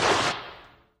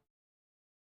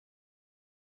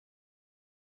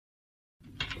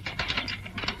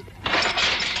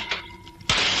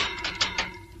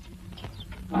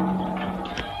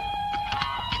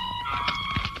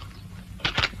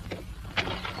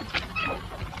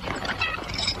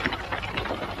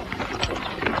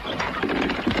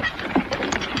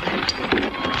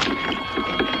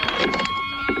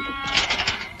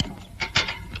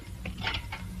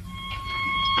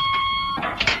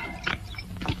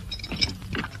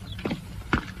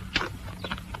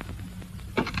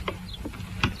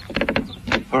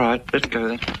 All right, let's go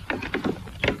then.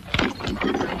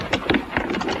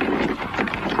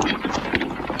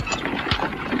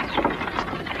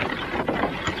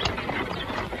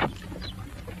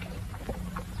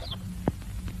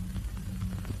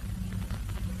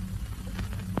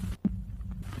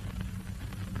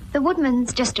 The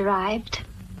woodman's just arrived.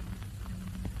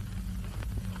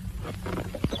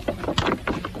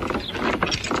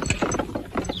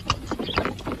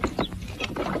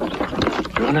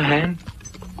 You want a hand?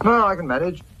 No, I can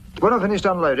manage. When I've finished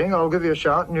unloading, I'll give you a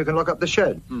shout and you can lock up the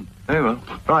shed. Very well.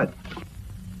 Right.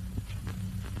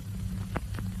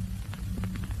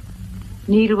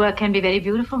 Needlework can be very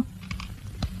beautiful.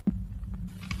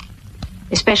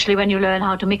 Especially when you learn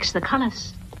how to mix the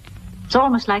colors. It's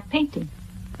almost like painting.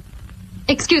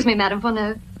 Excuse me, Madame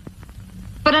Fourneau.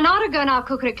 But an hour ago in our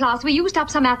cookery class, we used up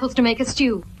some apples to make a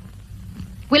stew.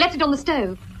 We left it on the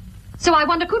stove. So I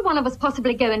wonder, could one of us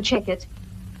possibly go and check it?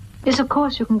 Yes, of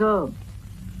course you can go.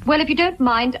 Well, if you don't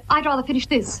mind, I'd rather finish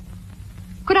this.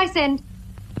 Could I send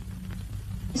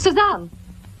Suzanne?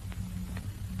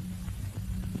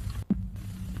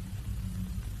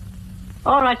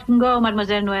 All right, you can go,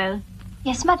 Mademoiselle Noël.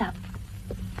 Yes, madame.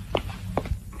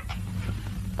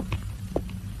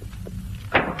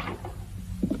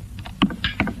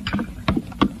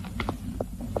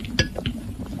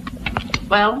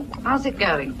 Well, how's it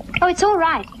going? Oh, it's all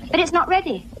right, but it's not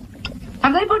ready.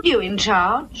 Have they put you in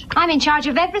charge? I'm in charge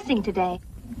of everything today.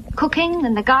 Cooking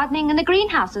and the gardening and the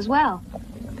greenhouse as well.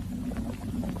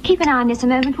 Keep an eye on this a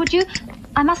moment, would you?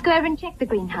 I must go over and check the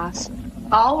greenhouse.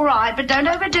 All right, but don't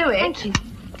overdo it. Thank you.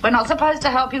 We're not supposed to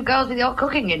help you girls with your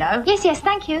cooking, you know. Yes, yes,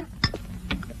 thank you.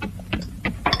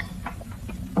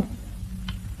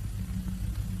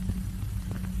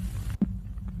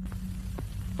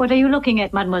 What are you looking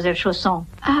at, Mademoiselle Chausson?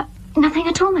 Nothing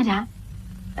at all, madame.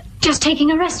 Just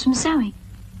taking a rest from sewing.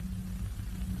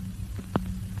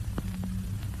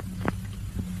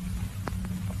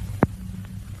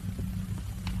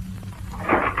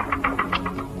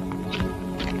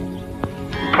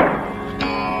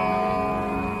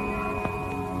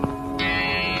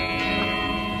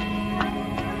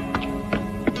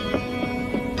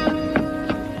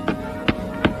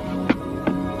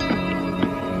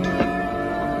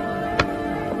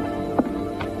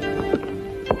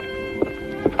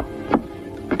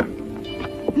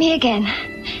 Me again.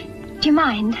 Do you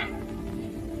mind?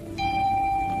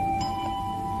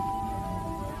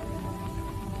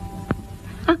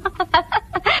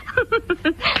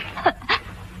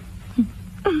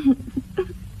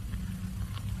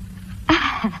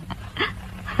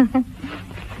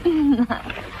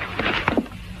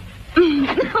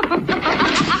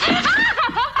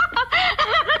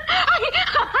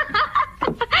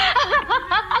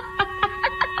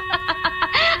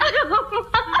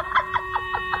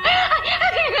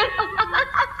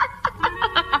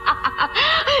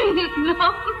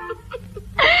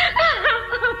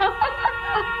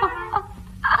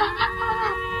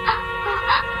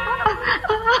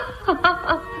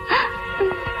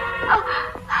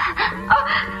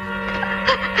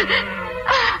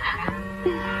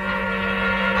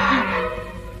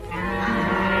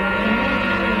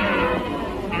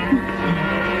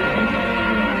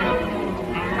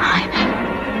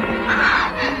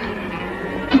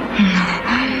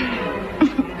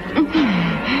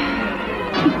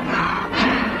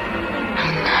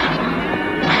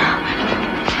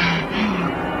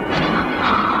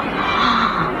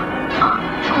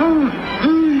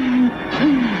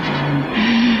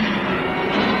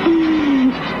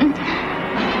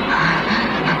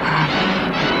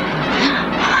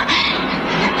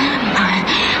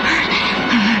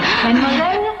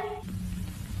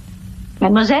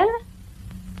 Mademoiselle?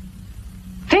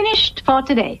 Finished for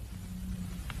today.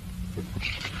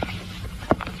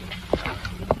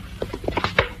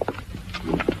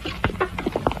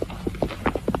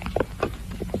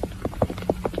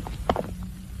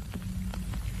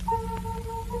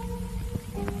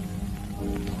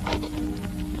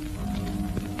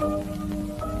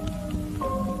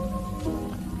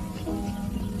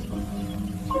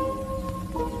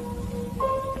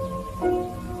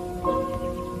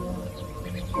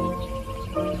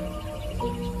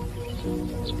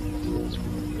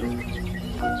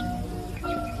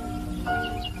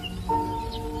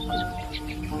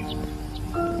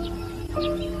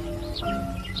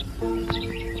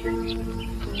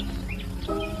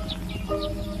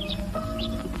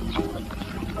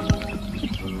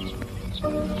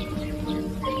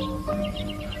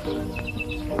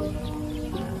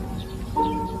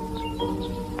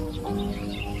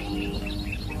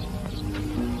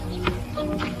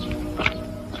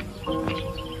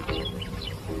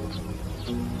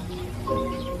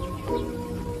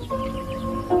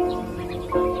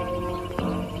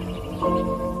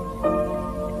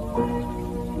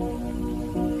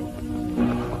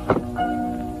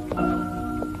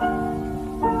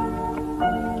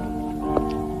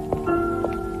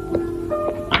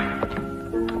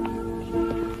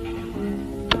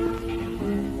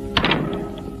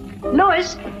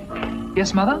 Louis?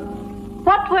 Yes, Mother?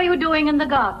 What were you doing in the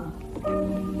garden?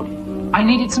 I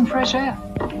needed some fresh air.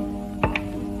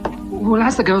 Well,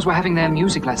 as the girls were having their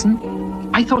music lesson,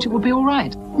 I thought it would be all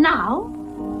right. Now?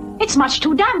 It's much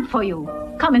too damp for you.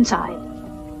 Come inside.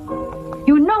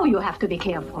 You know you have to be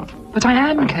careful. But I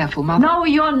am careful, Mother. No,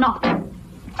 you're not.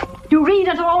 You read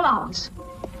at all hours.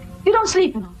 You don't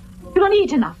sleep enough. You don't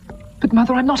eat enough. But,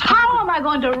 Mother, I'm not... How am I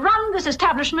going to run this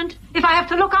establishment if I have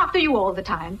to look after you all the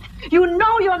time? You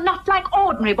know you're not like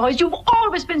ordinary boys. You've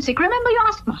always been sick. Remember your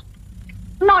asthma?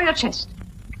 Now your chest.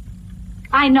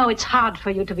 I know it's hard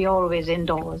for you to be always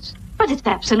indoors, but it's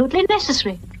absolutely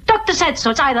necessary. Doctor said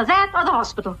so. It's either that or the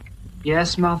hospital.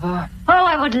 Yes, Mother. Oh,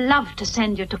 I would love to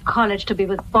send you to college to be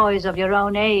with boys of your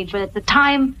own age, but at the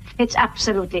time, it's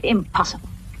absolutely impossible.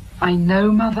 I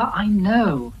know, Mother, I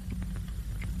know.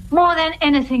 More than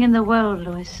anything in the world,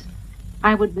 Louis,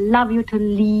 I would love you to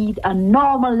lead a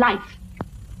normal life.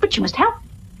 But you must help.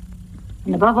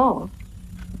 And above all,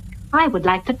 I would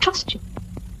like to trust you.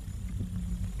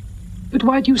 But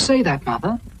why do you say that,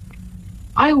 Mother?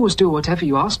 I always do whatever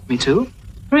you ask me to.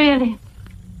 Really?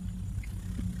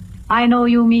 I know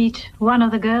you meet one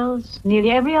of the girls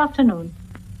nearly every afternoon.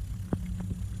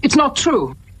 It's not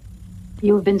true.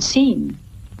 You've been seen.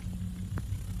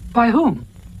 By whom?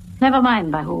 Never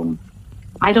mind by whom.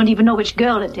 I don't even know which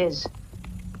girl it is.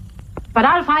 But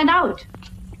I'll find out.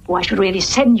 Oh, I should really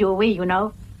send you away, you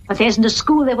know. But there isn't a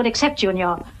school that would accept you in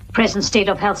your present state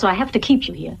of health, so I have to keep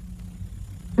you here.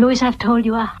 Louis, I've told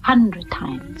you 100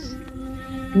 times.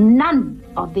 None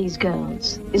of these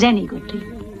girls is any good to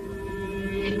you.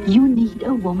 You need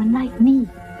a woman like me,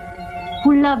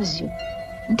 who loves you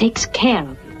and takes care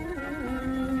of you.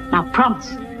 Now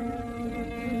promise.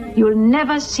 You'll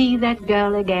never see that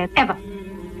girl again, ever.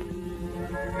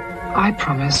 I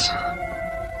promise.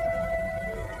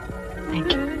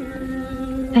 Thank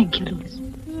you. Thank you, Louis.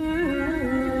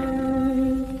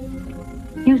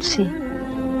 You'll see.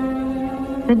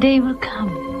 The day will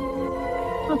come,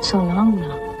 not so long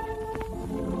now,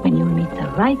 when you'll meet the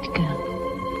right girl,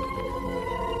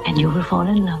 and you will fall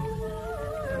in love with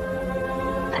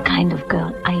her. The kind of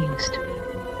girl I used to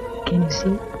be. Can you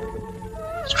see?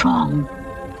 Strong.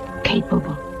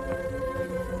 Capable.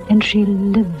 And she'll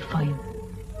live for you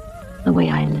the way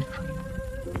I live for you.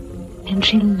 And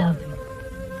she'll love you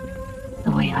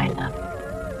the way I love you.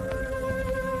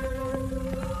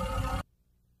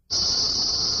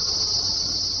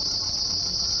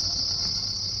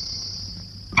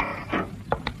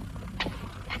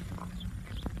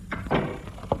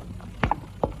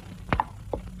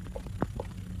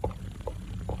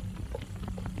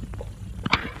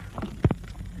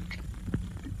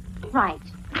 Right.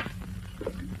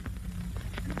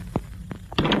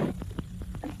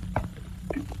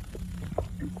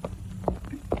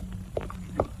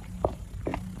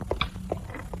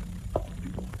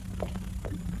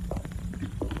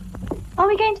 Are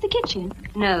we going to the kitchen?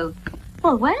 No.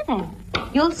 Well, where then?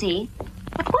 You'll see.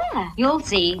 But where? You'll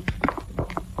see.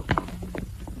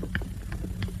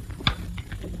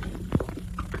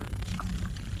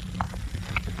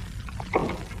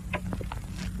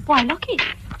 Why, look it.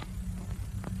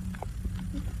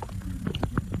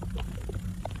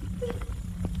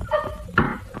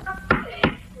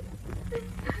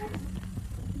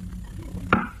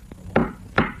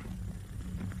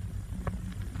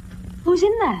 Who's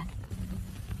in there?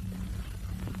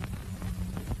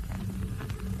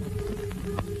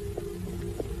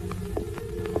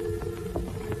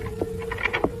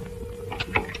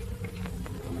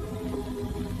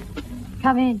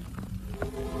 Come in.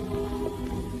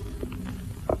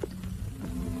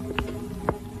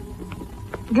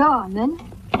 Go on, then.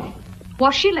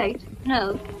 Was she late?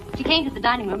 No. She came to the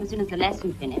dining room as soon as the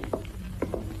lesson finished.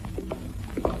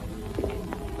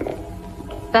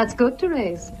 That's good,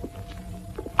 Therese.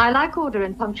 I like order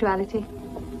and punctuality.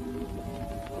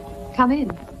 Come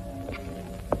in.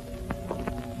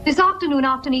 This afternoon,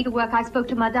 after needlework, I spoke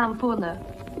to Madame Fourneau.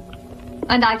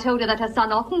 And I told her that her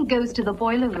son often goes to the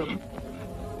boiler room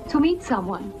to meet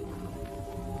someone.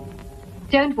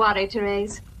 Don't worry,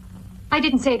 Therese. I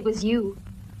didn't say it was you.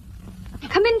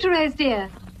 Come in, Therese, dear.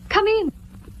 Come in.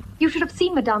 You should have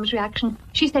seen Madame's reaction.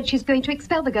 She said she's going to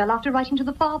expel the girl after writing to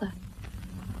the father.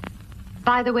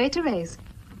 By the way, Therese,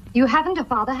 you haven't a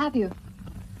father, have you?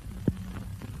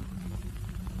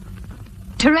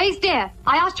 Therese, dear,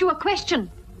 I asked you a question.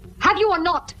 Have you or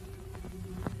not?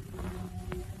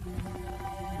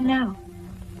 No.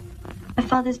 My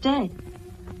father's dead.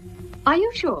 Are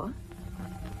you sure?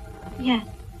 Yes.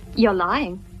 You're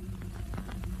lying.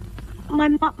 My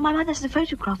mother has a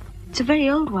photograph. It's a very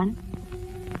old one.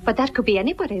 But that could be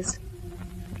anybody's.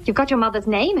 You've got your mother's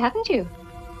name, haven't you?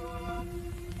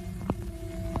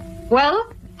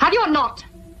 Well, have you or not?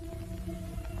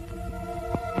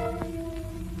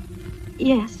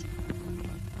 Yes.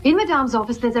 In Madame's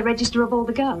office, there's a register of all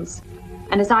the girls.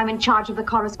 And as I'm in charge of the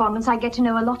correspondence, I get to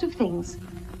know a lot of things.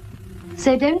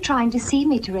 So don't try and deceive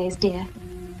me, Therese, dear.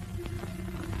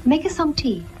 Make us some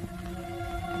tea.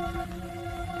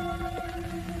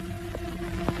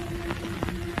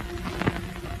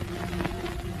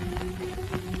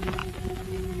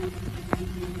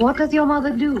 What does your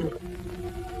mother do?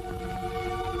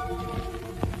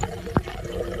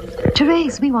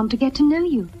 Therese, we want to get to know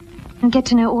you and get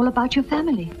to know all about your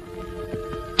family.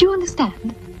 Do you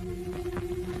understand?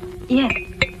 Yes.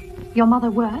 Your mother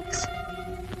works?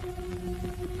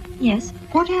 Yes.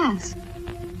 What as?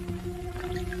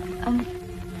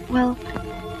 Well,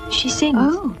 she sings.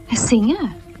 Oh, a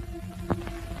singer?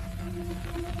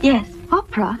 Yes.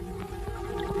 Opera?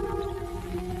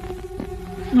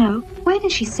 No. Where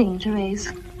does she sing,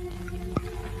 Therese?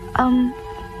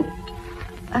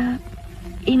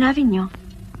 In Avignon.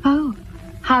 Oh,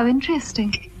 how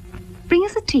interesting. Bring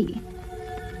us a tea.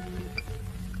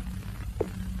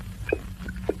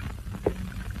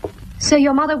 So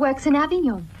your mother works in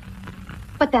Avignon?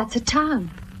 But that's a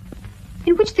town.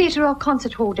 In which theatre or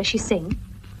concert hall does she sing?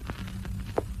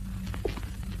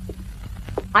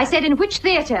 I said, in which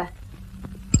theatre?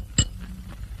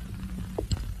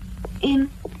 In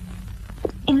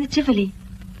the Tivoli.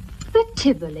 The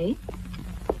Tivoli?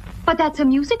 But that's a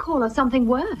music hall or something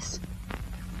worse.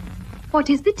 What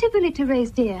is the Tivoli,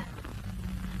 Therese, dear?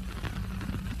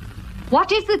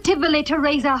 What is the Tivoli,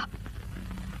 Teresa?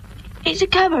 It's a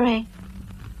cabaret.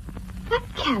 A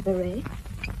cabaret?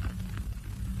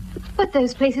 But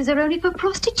those places are only for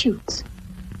prostitutes.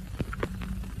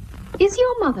 Is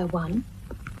your mother one?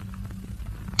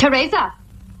 Teresa,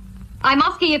 I'm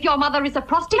asking if your mother is a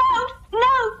prostitute.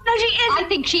 No, she isn't. I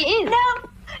think she is. No,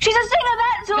 she's a singer,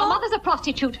 that's all. Your mother's a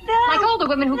prostitute. No. Like all the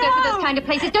women who go to those kind of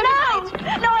places. Don't deny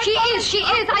it. No, she is.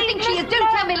 I think she is. Don't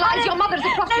tell me lies. Your mother's a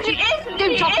prostitute. No, she isn't.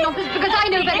 Don't talk nonsense, because I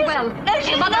know very well. No,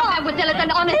 she's your mother not. I would tell is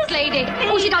an honest lady.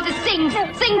 All she does is sing.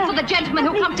 Sing for the gentlemen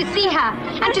who come to see her.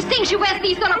 And to sing she wears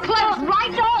these sort of clothes,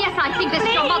 right? Yes, I think this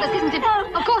is your mother's, isn't it?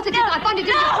 Of course it is. I found it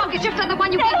in your trunk. It's just like the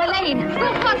one you gave Helene.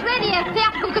 Well, it's not really a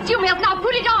theatrical costume. Now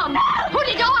put it on. Put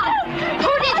it on.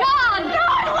 Put it on. No,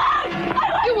 I won't.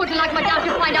 You wouldn't like Madame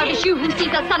to find out it's you who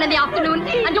sees the sun in the afternoon,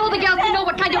 and all the girls who know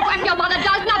what kind of work your mother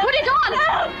does. Now put it on!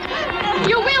 No.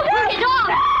 You will put it on!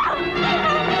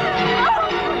 No.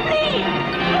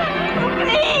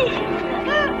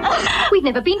 Please! We've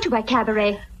never been to a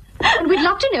cabaret, and we'd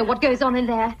love to know what goes on in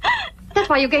there. That's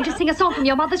why you're going to sing a song from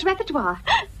your mother's repertoire.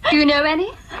 Do you know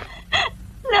any?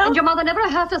 No. And your mother never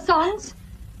rehearsed her songs?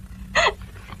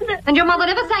 And your mother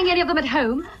never sang any of them at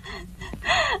home?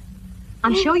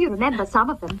 I'm sure you remember some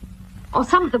of them. Or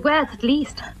some of the words, at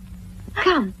least.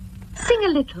 Come, sing a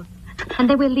little, and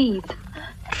then we'll leave.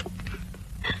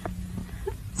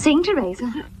 Sing,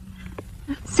 Teresa.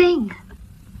 Sing.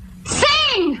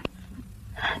 Sing!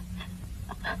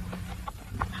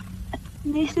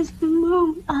 This is the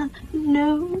moment I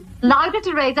know. Louder,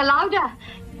 Teresa, louder.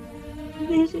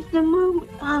 This is the moment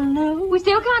I know. We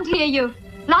still can't hear you.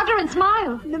 Louder and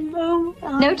smile. The moment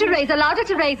I No, know. Teresa, louder,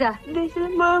 Teresa. This is the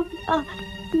moment I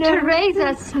know.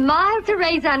 Teresa, smile,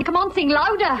 Teresa, and come on, sing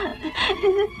louder.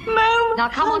 Moment. Now,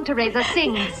 come on, Teresa,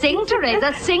 sing. Sing,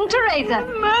 Teresa, sing, Teresa.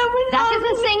 Moment. That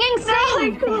isn't singing,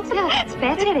 sing. Better, it's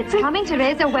better, it's coming,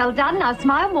 Teresa. Well done. Now,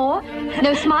 smile more.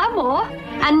 No, smile more.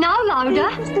 And now, louder.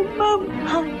 This is the moment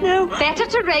I know. Better,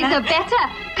 Teresa, better.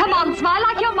 Come on, smile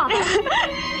like your mother.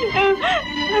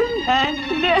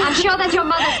 I'm sure that your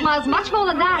mother smiles much more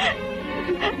than that.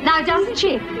 Now, doesn't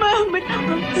she? Moment.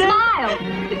 Smile.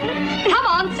 Come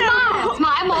on, smile.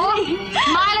 Smile more.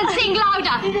 Smile and sing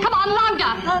louder. Come on,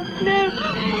 louder. No,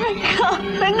 I can't.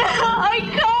 No, I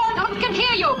can't. No one can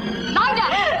hear you. Louder.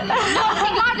 No,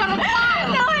 sing louder and smile.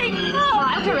 No, I can't.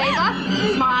 Smile, Teresa.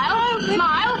 Smile.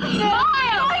 Smile.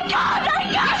 Smile. I can't.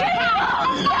 Yes, you can.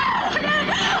 Smile.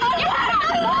 You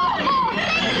can. More.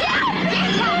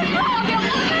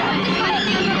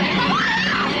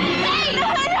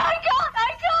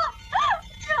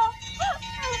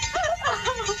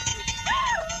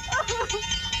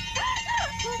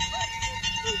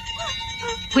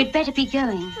 We'd better be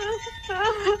going.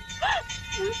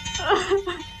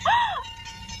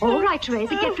 All right,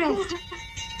 Teresa, get dressed.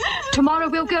 Tomorrow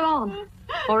we'll go on.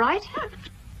 All right?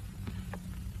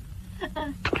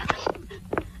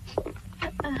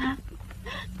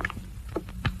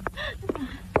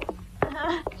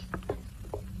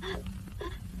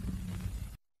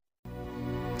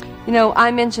 You know,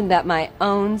 I mentioned that my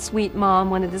own sweet mom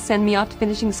wanted to send me off to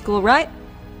finishing school, right?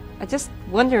 I just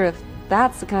wonder if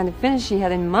that's the kind of finish she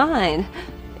had in mind.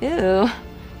 Ew.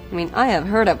 I mean, I have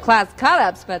heard of class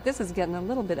cut-ups, but this is getting a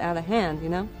little bit out of hand, you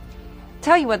know?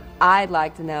 Tell you what I'd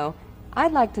like to know.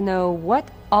 I'd like to know what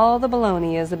all the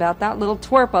baloney is about that little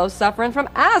twerpo suffering from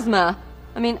asthma.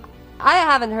 I mean, I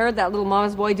haven't heard that little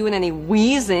mama's boy doing any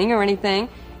wheezing or anything,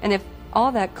 and if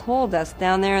all that coal dust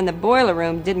down there in the boiler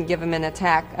room didn't give him an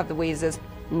attack of the wheezes,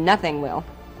 nothing will.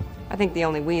 I think the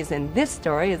only wheeze in this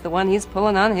story is the one he's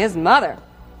pulling on his mother.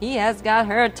 He has got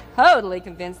her totally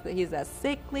convinced that he's a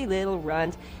sickly little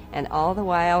runt, and all the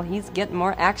while he's getting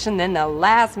more action than the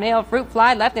last male fruit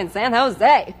fly left in San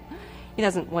Jose. He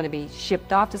doesn't want to be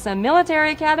shipped off to some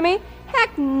military academy.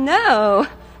 Heck no!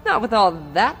 Not with all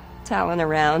that talent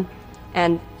around.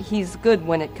 And he's good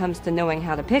when it comes to knowing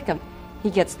how to pick 'em. He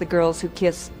gets the girls who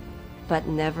kiss, but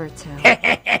never tell.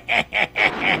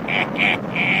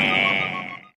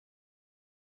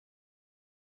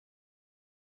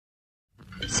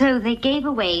 So they gave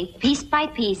away, piece by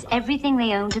piece, everything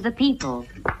they owned to the people.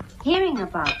 Hearing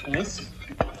about this,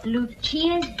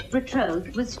 Lucia's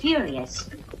betrothed was furious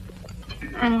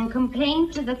and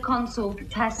complained to the consul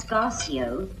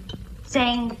Pascasio,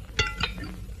 saying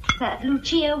that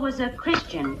Lucia was a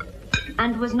Christian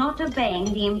and was not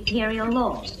obeying the imperial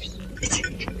laws.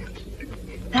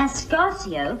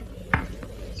 Pascasio,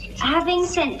 having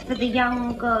sent for the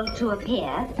young girl to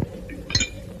appear,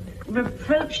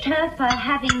 reproached her for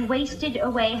having wasted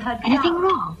away her time. Anything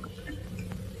wrong?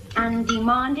 And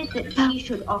demanded that she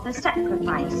should offer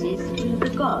sacrifices to the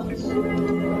gods.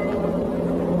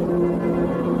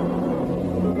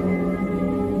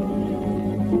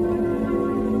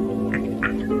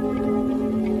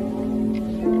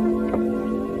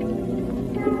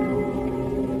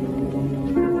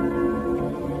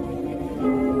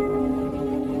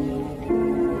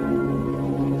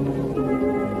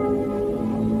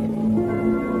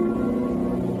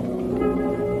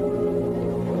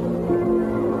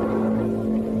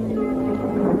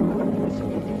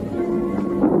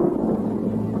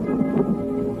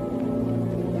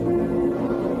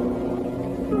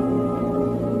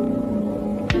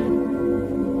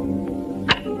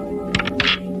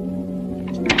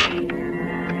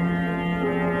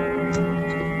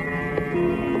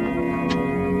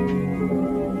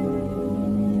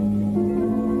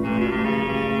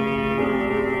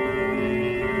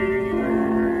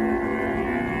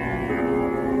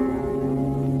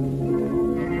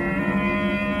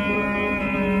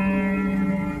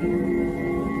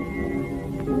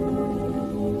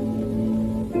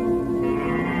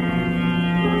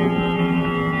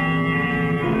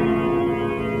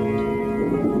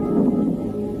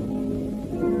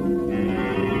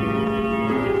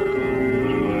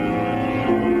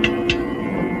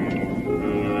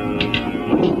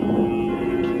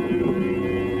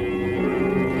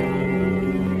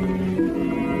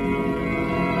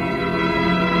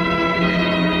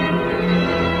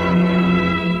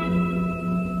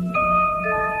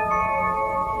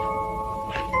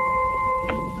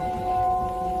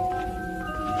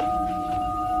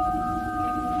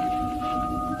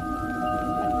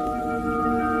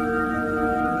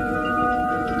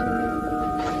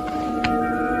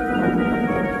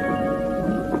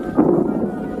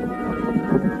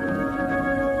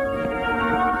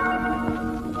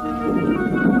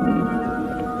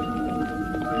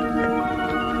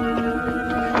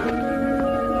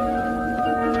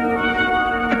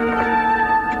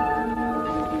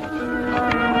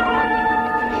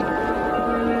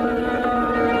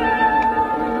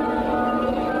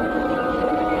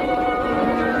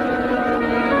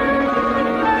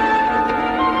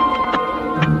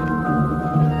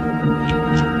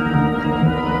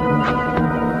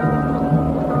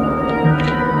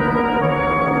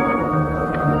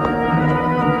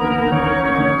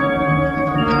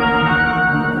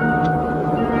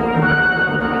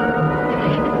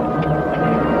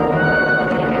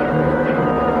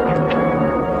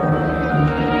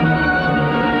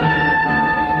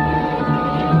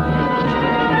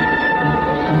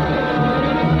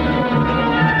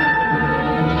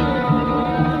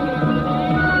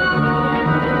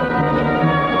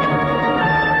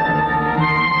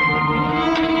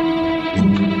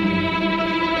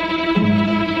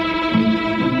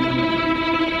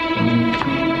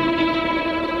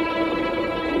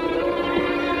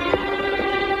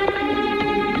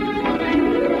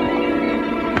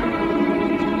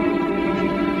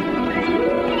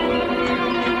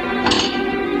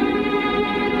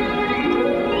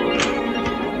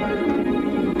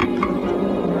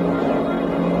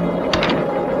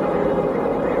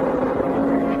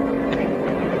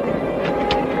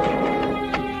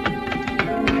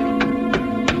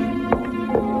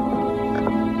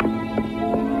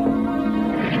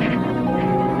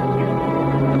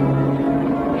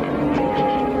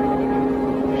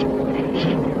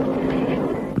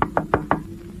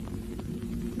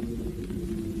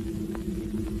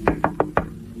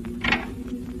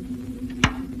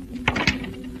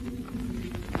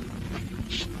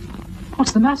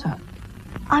 What's the matter?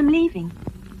 I'm leaving.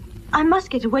 I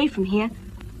must get away from here.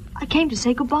 I came to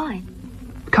say goodbye.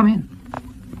 Come in.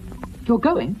 You're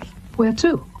going? Where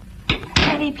to?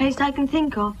 Any place I can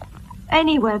think of.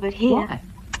 Anywhere but here. Why?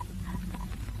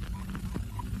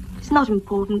 It's not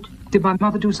important. Did my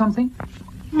mother do something?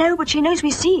 No, but she knows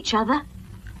we see each other.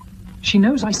 She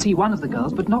knows I see one of the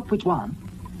girls, but not which one.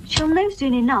 She'll know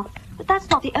soon enough, but that's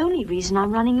not the only reason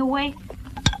I'm running away.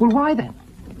 Well, why then?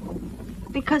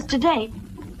 Because today...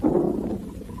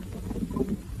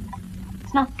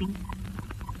 It's nothing.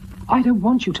 I don't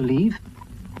want you to leave.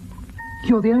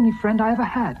 You're the only friend I ever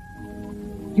had.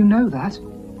 You know that.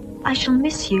 I shall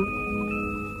miss you.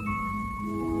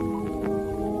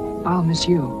 I'll miss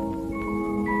you.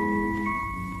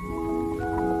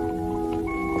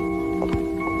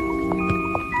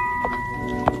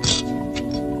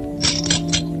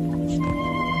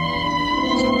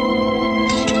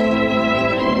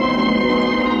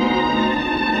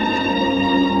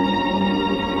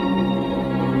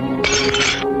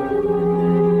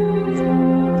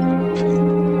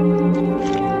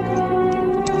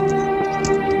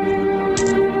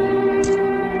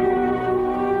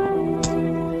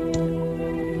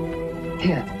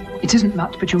 It isn't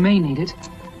much, but you may need it.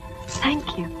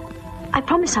 Thank you. I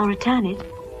promise I'll return it.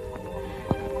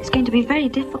 It's going to be very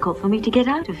difficult for me to get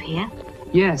out of here.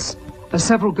 Yes. As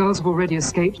several girls have already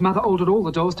escaped, Mother ordered all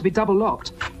the doors to be double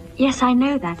locked. Yes, I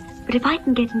know that. But if I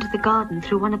can get into the garden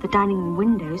through one of the dining room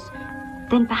windows,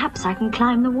 then perhaps I can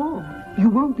climb the wall. You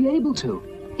won't be able to.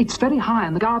 It's very high,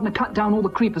 and the gardener cut down all the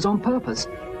creepers on purpose.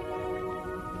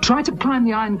 Try to climb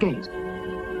the iron gate.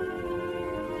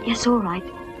 Yes, all right.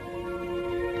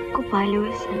 Goodbye,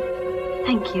 Louis, and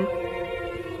thank you.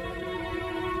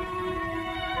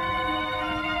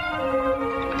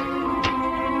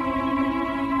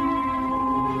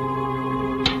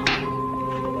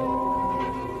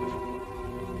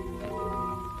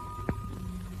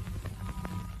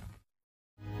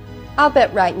 I'll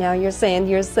bet right now you're saying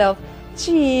to yourself,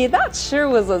 gee, that sure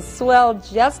was a swell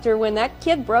gesture when that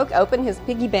kid broke open his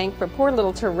piggy bank for poor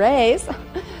little Therese.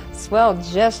 Swell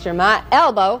gesture, my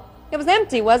elbow. It was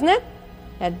empty, wasn't it?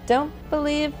 And don't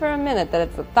believe for a minute that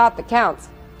it's the thought that counts.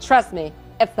 Trust me,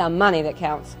 it's the money that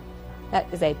counts. That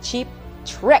is a cheap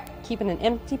trick, keeping an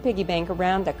empty piggy bank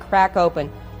around to crack open.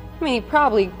 I mean, he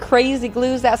probably crazy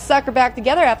glues that sucker back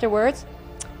together afterwards.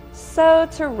 So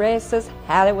Teresa's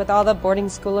had it with all the boarding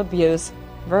school abuse,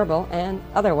 verbal and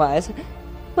otherwise.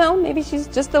 Well, maybe she's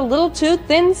just a little too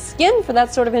thin-skinned for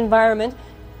that sort of environment.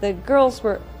 The girls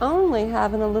were only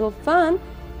having a little fun,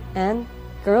 and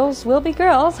girls will be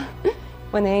girls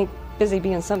when they ain't busy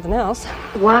being something else.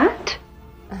 What?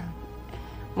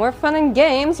 More fun and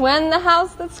games when The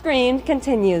House That Screamed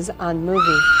continues on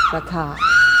Movie Macabre.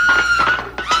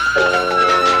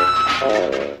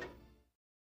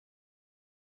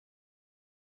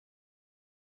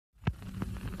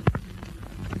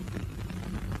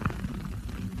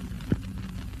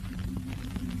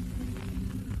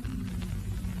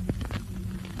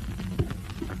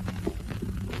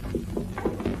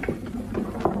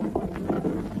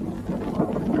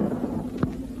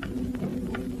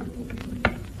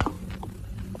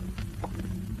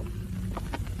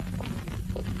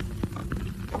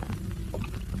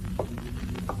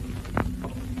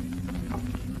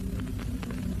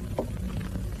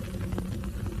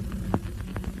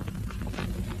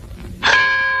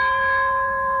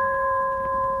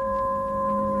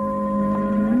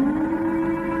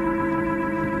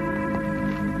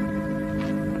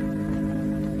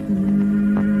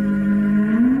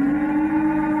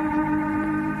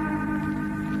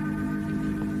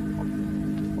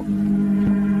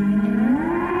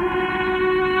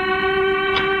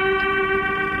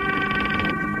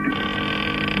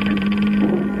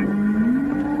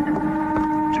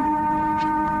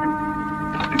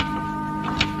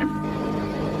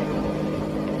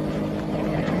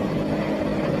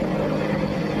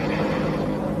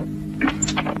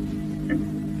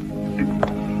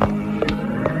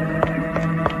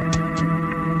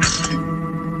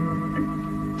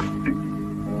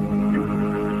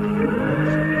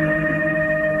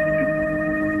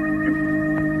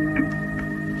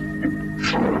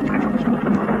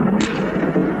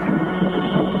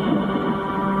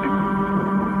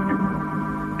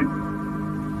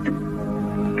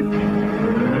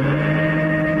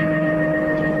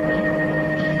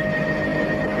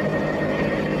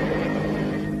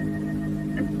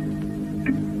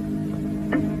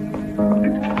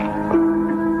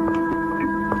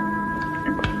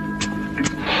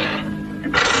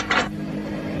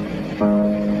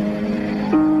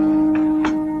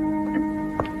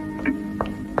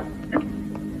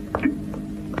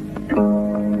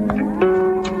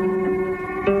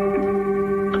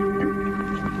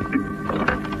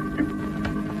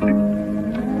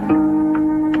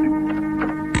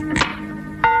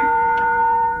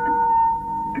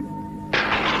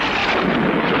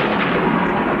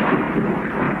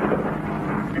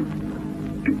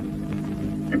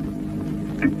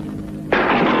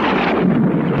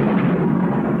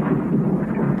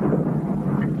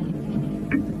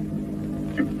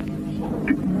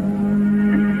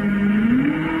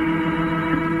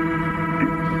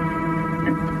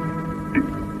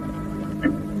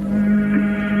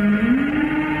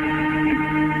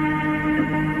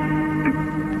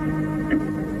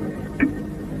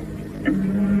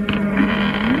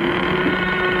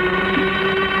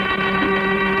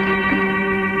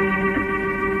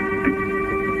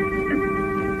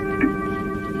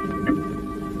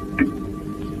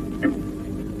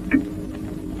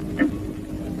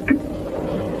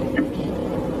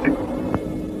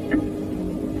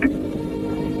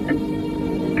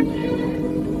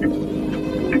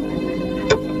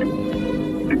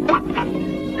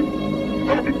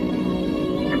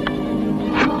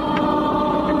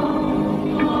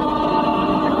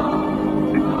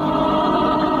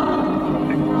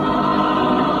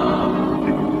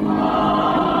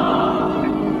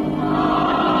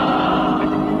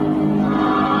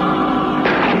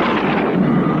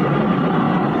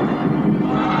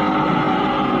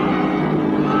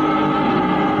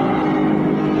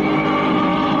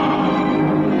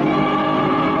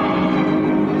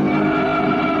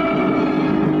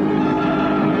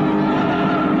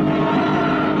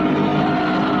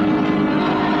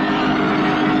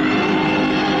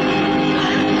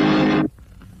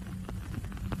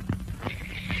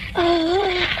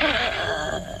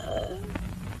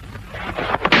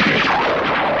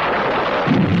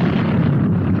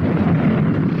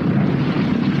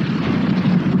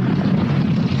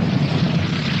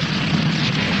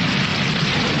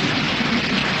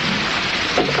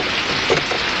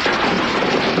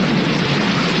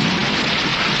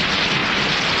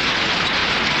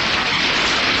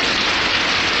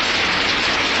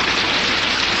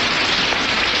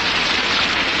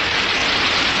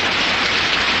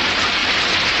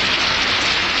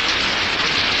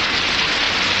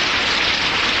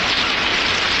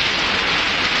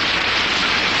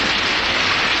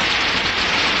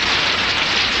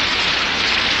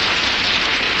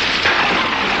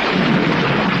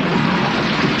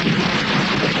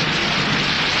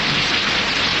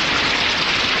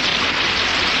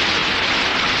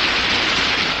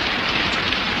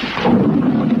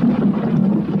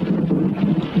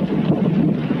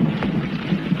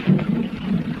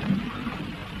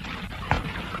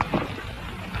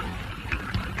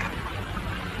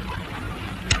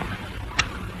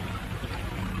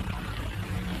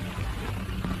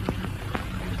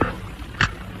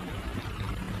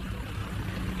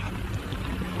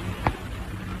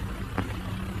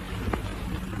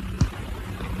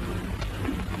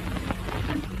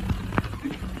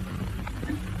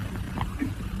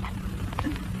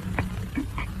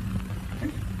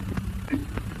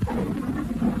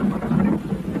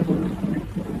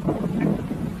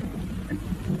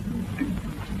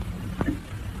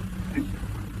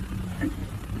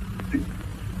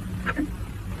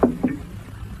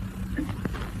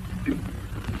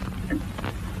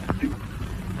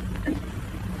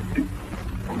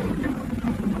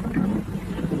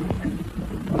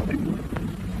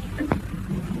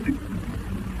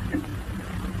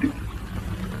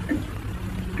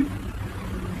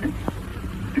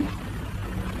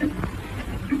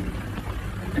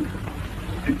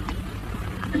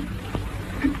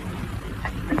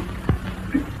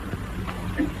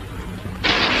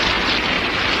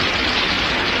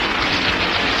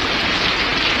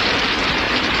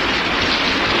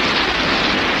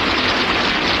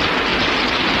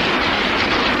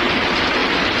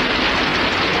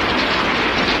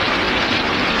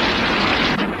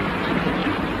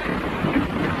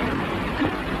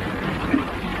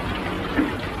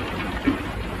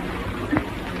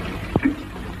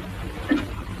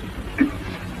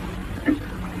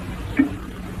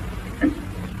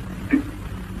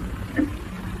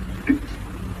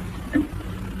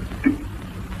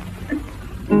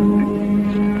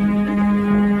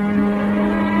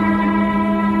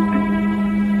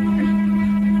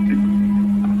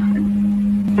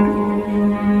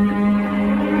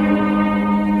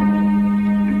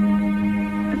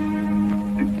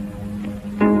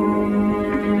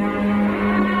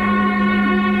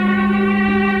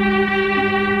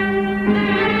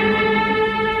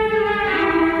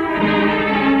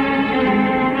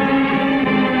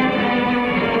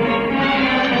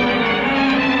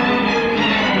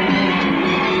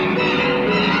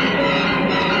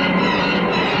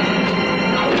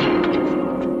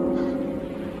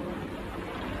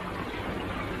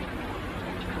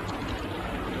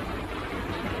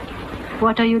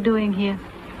 What are you doing here?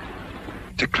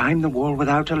 To climb the wall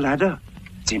without a ladder.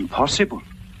 It's impossible.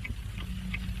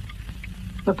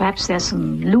 But perhaps there's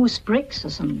some loose bricks or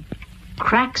some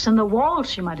cracks in the wall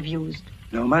she might have used.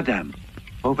 No, madame.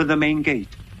 Over the main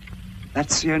gate.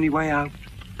 That's the only way out.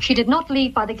 She did not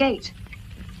leave by the gate.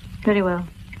 Very well.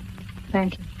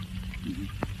 Thank you.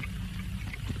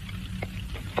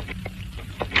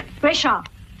 Richard,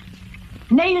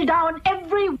 nail down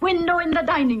every window in the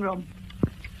dining room.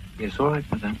 Yes, all right,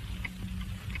 madame.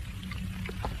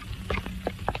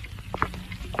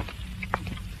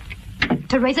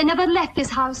 Teresa never left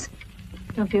this house.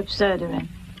 Don't be absurd, Irene.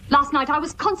 Last night I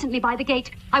was constantly by the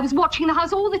gate. I was watching the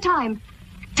house all the time.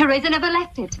 Teresa never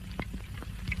left it.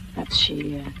 Perhaps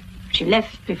she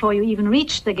left before you even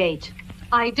reached the gate.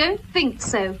 I don't think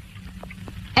so.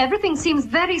 Everything seems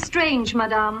very strange,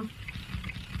 madame.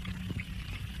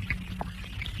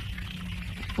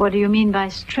 What do you mean by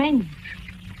strange?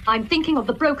 I'm thinking of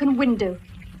the broken window,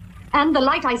 and the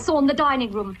light I saw in the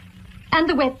dining room, and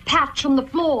the wet patch on the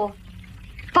floor.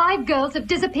 5 girls have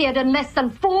disappeared in less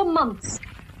than 4 months.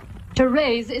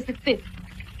 Therese is the 5th.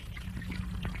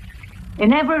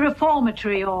 In every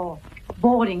reformatory or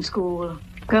boarding school,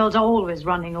 girls are always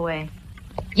running away.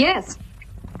 Yes,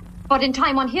 but in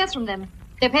time one hears from them.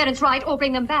 Their parents write or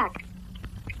bring them back.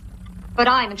 But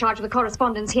I'm in charge of the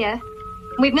correspondence here.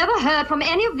 We've never heard from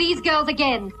any of these girls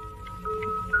again.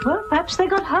 Well, perhaps they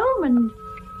got home and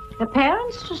their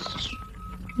parents just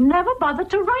never bothered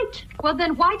to write. Well,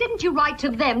 then why didn't you write to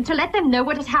them to let them know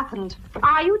what had happened?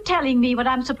 Are you telling me what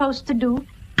I'm supposed to do?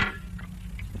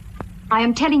 I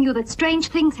am telling you that strange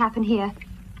things happen here.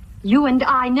 You and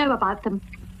I know about them.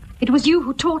 It was you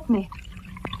who taught me.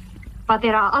 But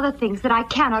there are other things that I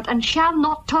cannot and shall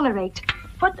not tolerate.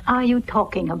 What are you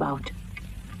talking about?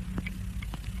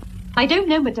 I don't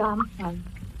know, Madame.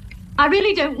 I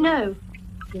really don't know.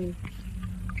 3,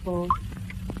 4.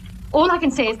 All I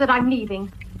can say is that I'm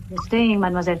leaving. You're staying,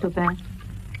 Mademoiselle Toupin.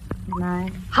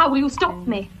 9. How will you stop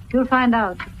me? You'll find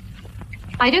out.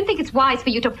 I don't think it's wise for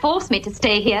you to force me to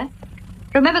stay here.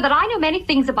 Remember that I know many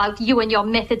things about you and your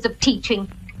methods of teaching.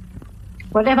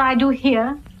 Whatever I do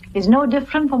here is no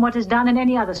different from what is done in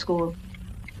any other school.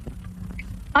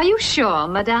 Are you sure,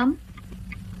 Madame?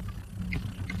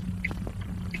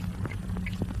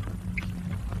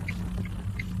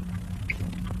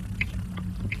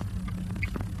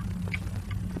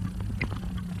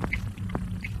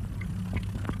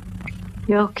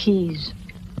 Your keys.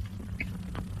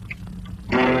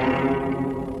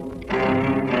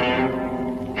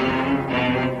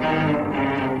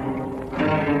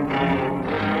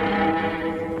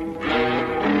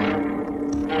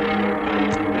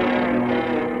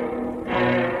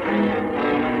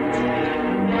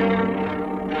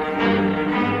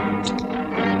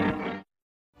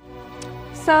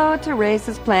 So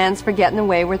Teresa's plans for getting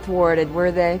away were thwarted,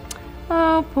 were they?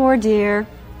 Oh, poor dear.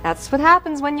 That's what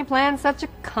happens when you plan such a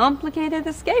complicated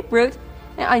escape route.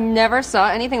 I never saw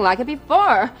anything like it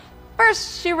before.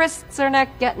 First, she risks her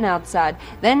neck getting outside.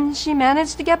 Then she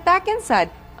managed to get back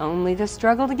inside, only to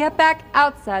struggle to get back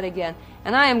outside again.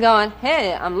 And I am going,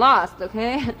 hey, I'm lost,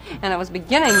 okay? And I was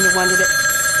beginning to wonder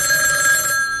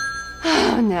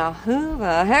now, who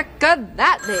the heck could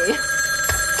that be?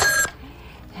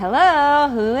 Hello,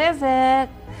 who is it?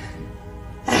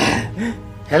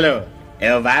 Hello,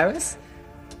 Elvira?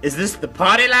 Is this the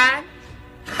party line?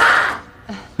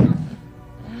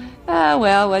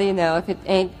 Well, what do you know if it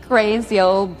ain't crazy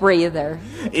old Breather?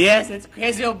 Yes, it's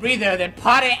crazy old Breather, that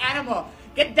party animal.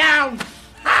 Get down.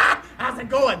 Ha! How's it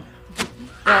going?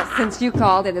 Well, since you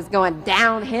called it, it's going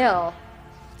downhill.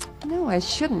 No, I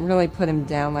shouldn't really put him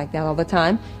down like that all the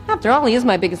time. After all, he is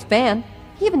my biggest fan.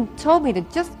 He even told me to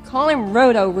just call him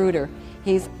Roto-Rooter.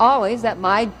 He's always at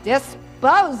my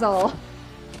disposal.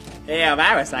 Hey,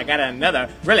 Elvira, I got another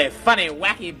really funny,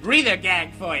 wacky breather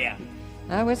gag for you.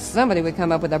 I wish somebody would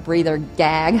come up with a breather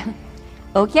gag.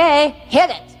 Okay, hit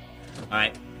it. All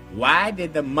right. Why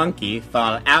did the monkey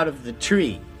fall out of the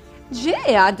tree? Gee,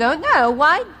 I don't know.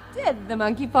 Why did the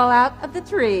monkey fall out of the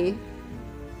tree?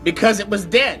 Because it was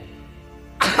dead.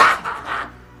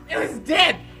 It was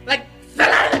dead. Like,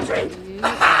 fell out of the tree. You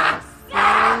are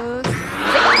so sick,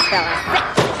 fella.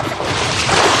 Sick.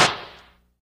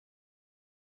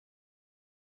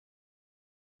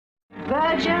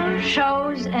 Virgil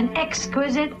shows an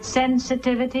exquisite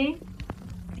sensitivity.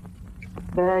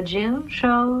 Virgil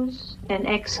shows an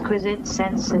exquisite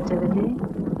sensitivity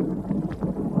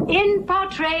in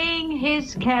portraying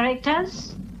his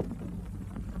characters.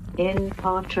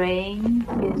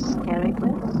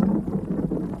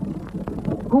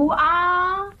 Who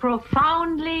are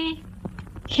profoundly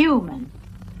human.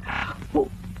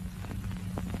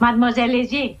 Mademoiselle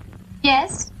Légier.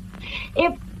 Yes?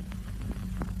 If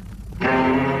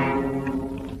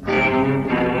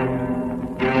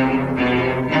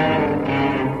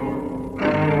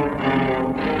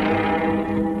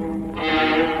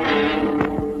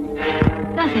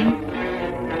nothing.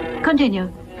 Continue.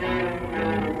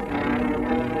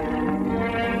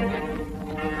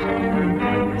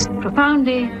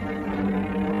 Profoundly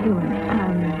human.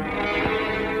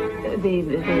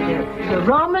 The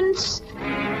Romans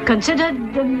considered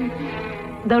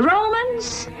the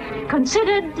Romans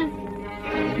considered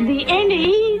the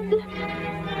Aeneid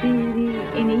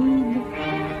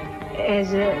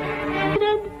as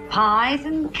a pies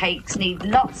and cakes need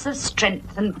lots of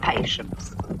strength and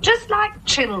patience, just like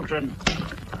children.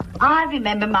 I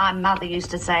remember my mother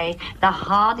used to say, the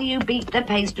harder you beat the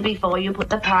pastry before you put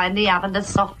the pie in the oven, the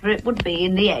softer it would be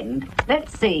in the end.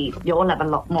 Let's see, you'll have a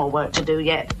lot more work to do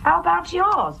yet. How about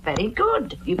yours? Very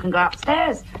good. You can go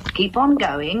upstairs. Keep on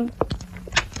going.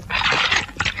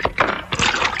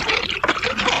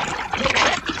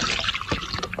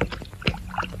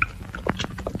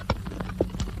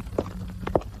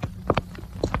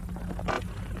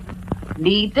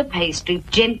 Knead the pastry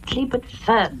gently but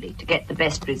firmly to get the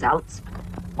best results.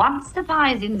 Once the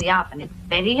pie is in the oven, it's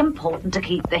very important to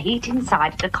keep the heat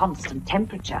inside at a constant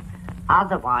temperature.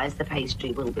 Otherwise, the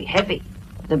pastry will be heavy.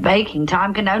 The baking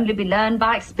time can only be learned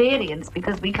by experience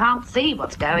because we can't see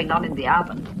what's going on in the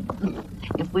oven.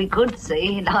 If we could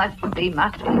see, life would be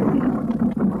much easier.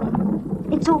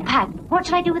 It's all packed. What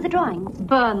shall I do with the drawings?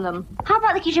 Burn them. How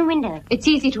about the kitchen window? It's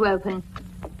easy to open.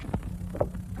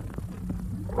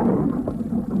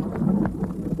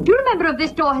 Do you remember if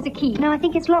this door has a key? No, I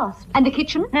think it's lost. And the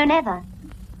kitchen? No, never.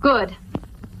 Good.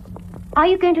 Are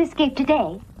you going to escape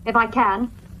today? If I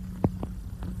can.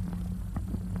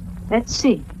 Let's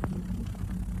see.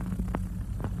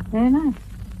 Very nice.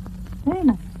 Very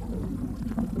nice.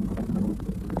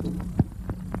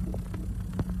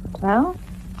 Well?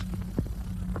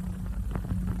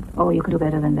 Oh, you could do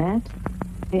better than that.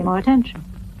 Pay more attention.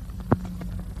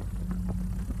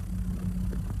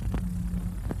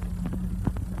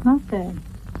 Not bad.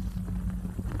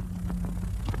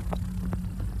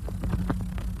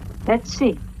 Let's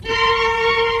see.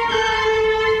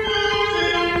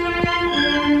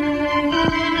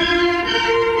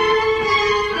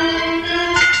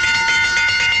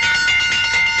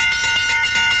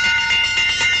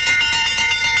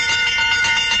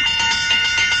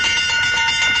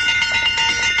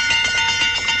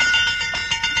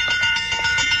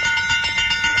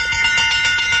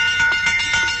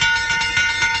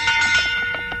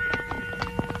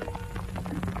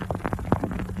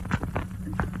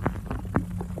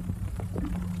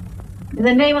 In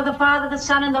the name of the Father, the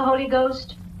Son, and the Holy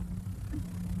Ghost,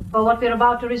 for what we are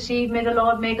about to receive, may the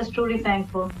Lord make us truly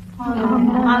thankful.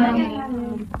 Amen.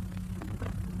 Amen.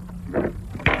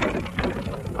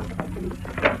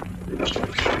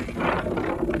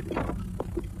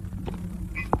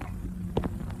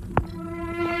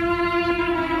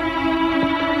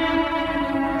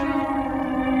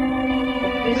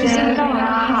 Preserve in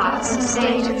our hearts a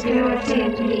state of purity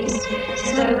and peace,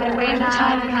 so that when the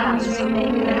time comes we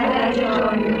may be there to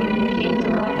join you in the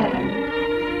kingdom of heaven.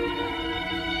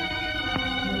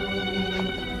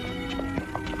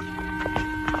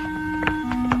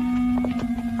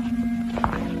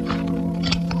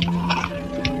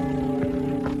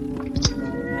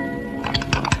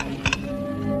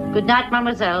 Good night,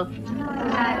 mademoiselle. Good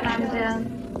night, mademoiselle.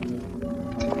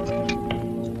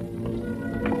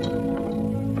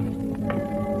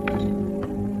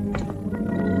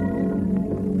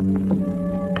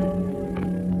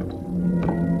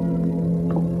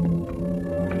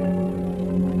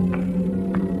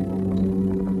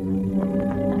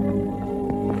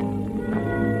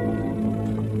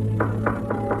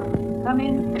 Come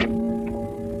in.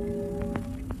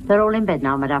 They're all in bed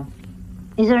now, madame.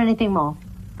 Is there anything more?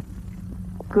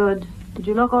 Good. Did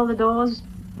you lock all the doors?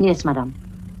 Yes, madame.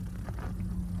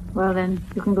 Well, then,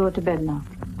 you can go to bed now.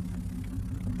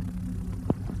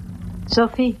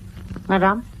 Sophie.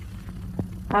 Madame?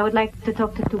 I would like to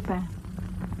talk to Toupin.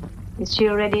 Is she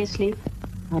already asleep?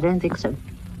 I don't think so.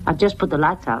 I've just put the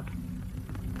lights out.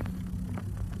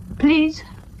 Please.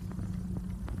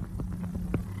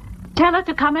 Tell her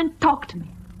to come and talk to me.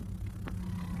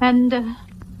 And,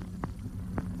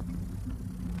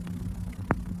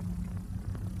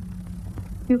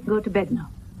 you can go to bed now.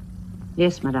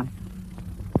 Yes, madame.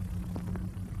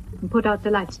 And put out the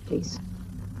lights, please.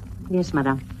 Yes,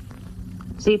 madame.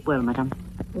 Sleep well, madame.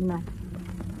 Good night.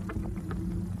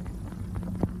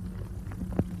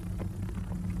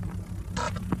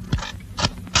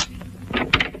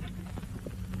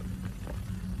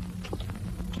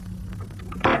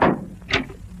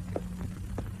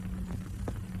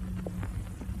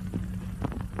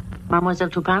 Mademoiselle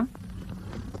Toupin?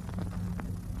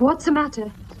 What's the matter?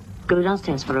 Go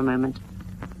downstairs for a moment.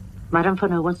 Madame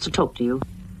Fenneau wants to talk to you.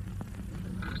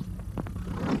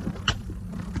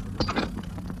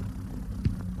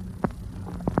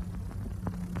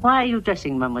 Why are you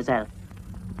dressing, mademoiselle?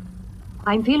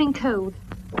 I'm feeling cold.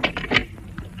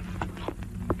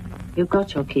 You've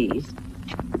got your keys?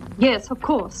 Yes, of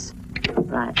course.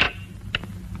 Right.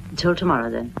 Until tomorrow,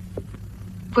 then.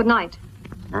 Good night.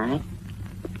 Night.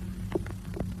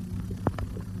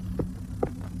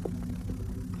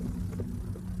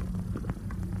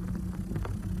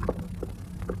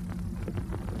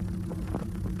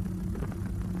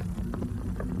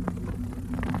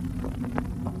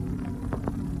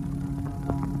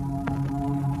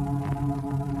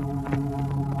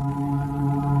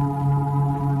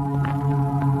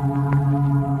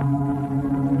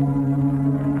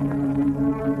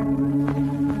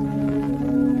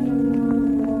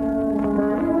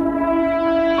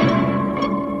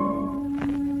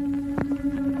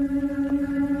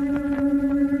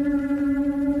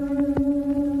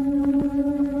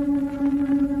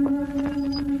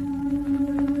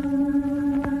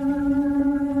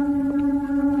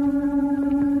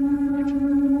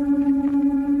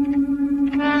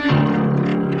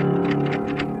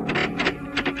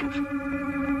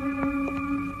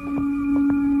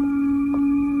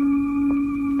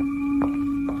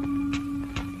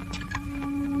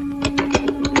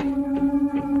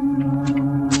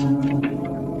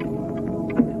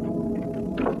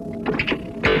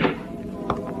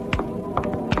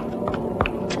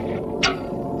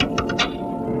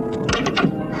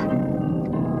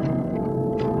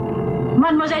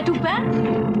 Mademoiselle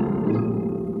Toupin?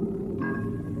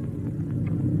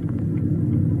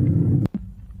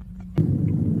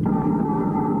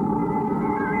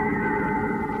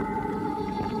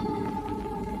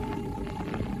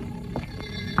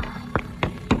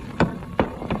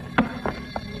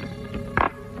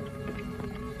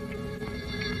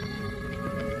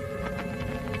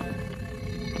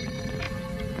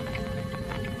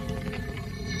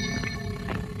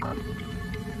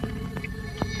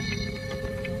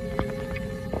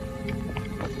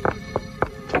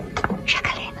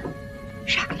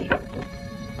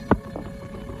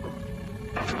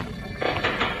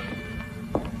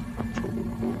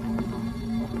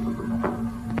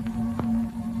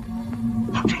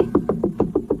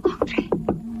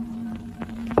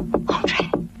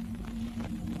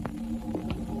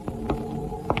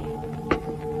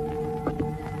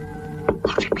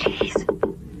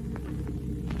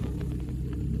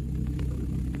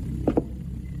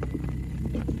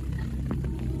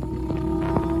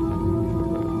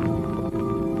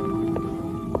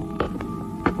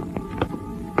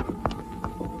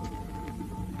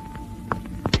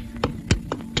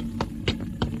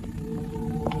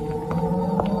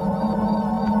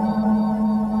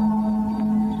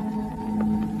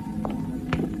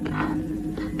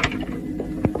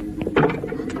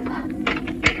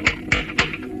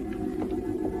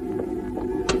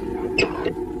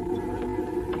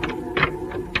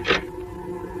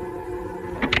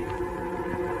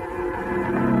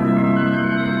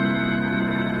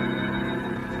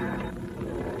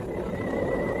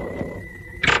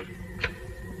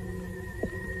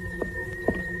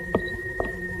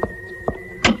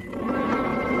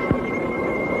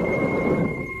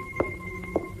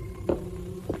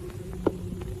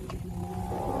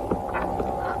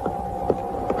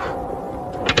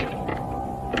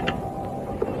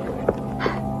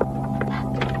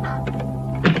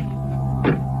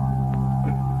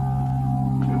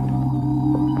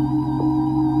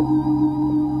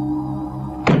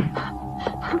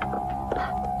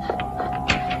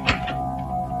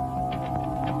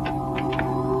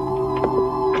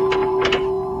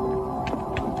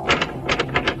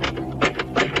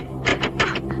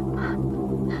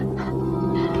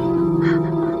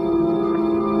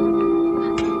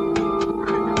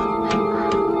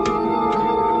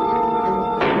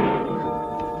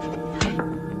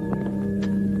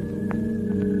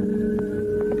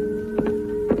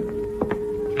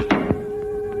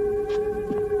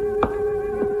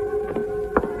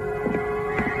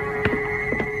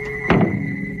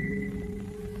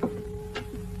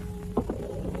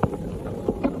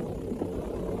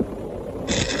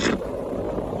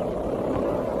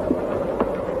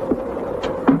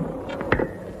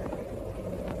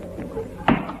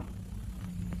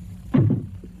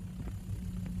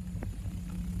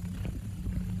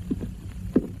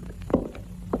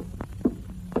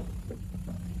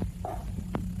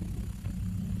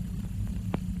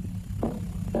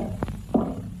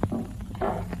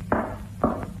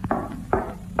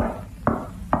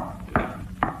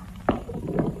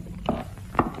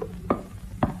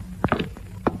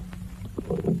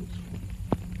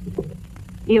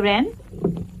 Irene?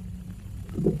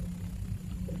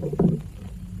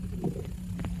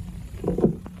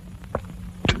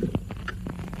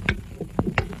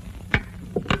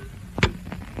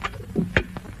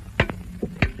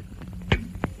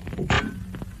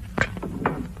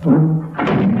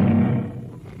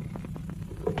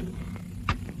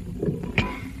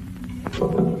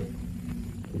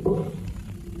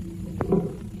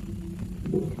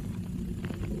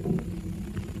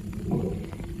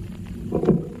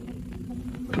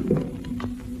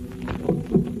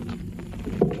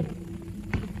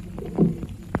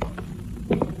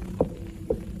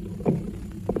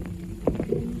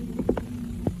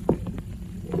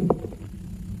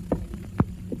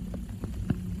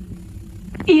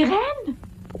 Irene?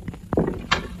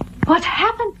 What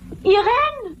happened?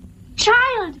 Irene!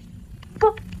 Child!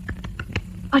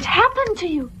 What happened to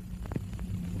you?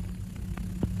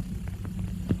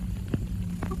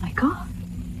 Oh my God.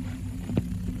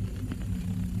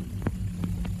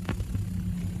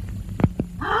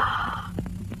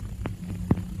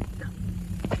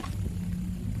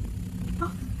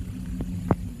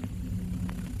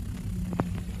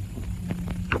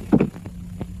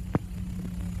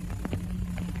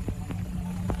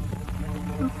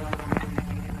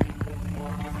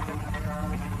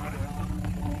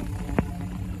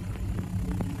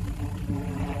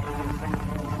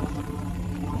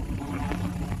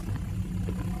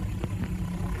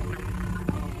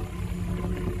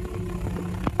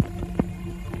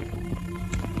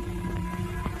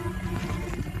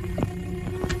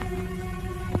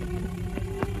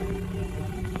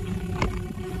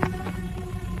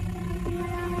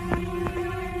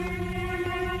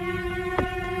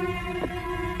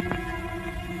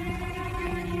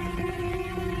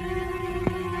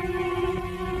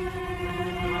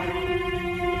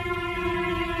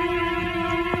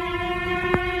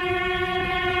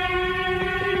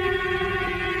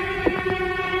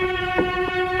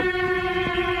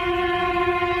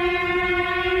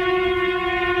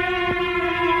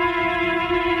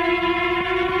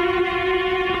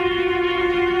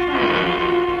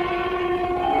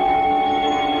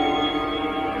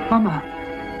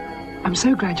 I'm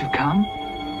so glad you've come.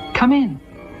 Come in.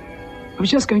 I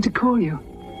was just going to call you.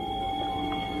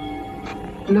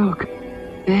 Look,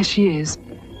 there she is.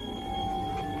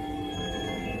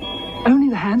 Only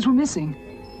the hands were missing.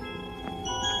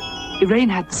 Elaine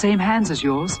had the same hands as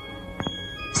yours.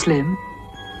 Slim,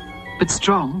 but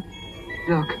strong.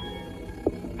 Look,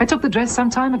 I took the dress some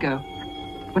time ago,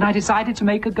 when I decided to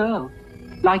make a girl,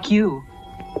 like you.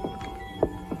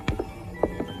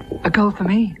 A girl for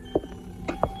me.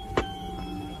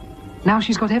 Now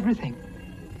she's got everything.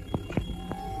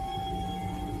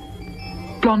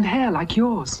 Blonde hair like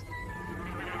yours.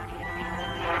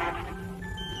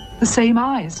 The same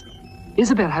eyes.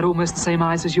 Isabel had almost the same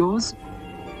eyes as yours.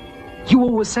 You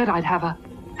always said I'd have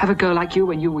a girl like you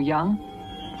when you were young.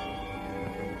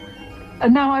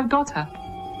 And now I've got her.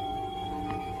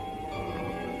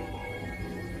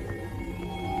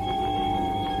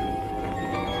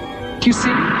 Do you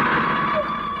see?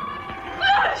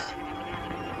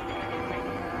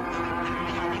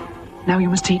 Now you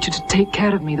must teach her to take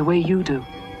care of me the way you do.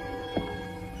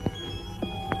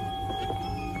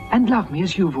 And love me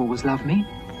as you've always loved me.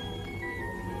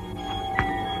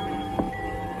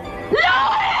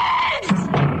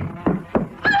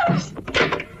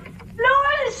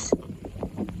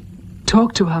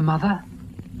 Talk to her, Mother.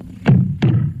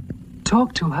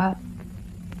 Talk to her.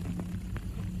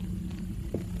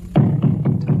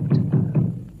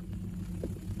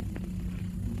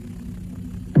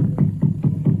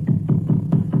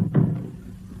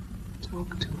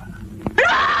 Talk to her.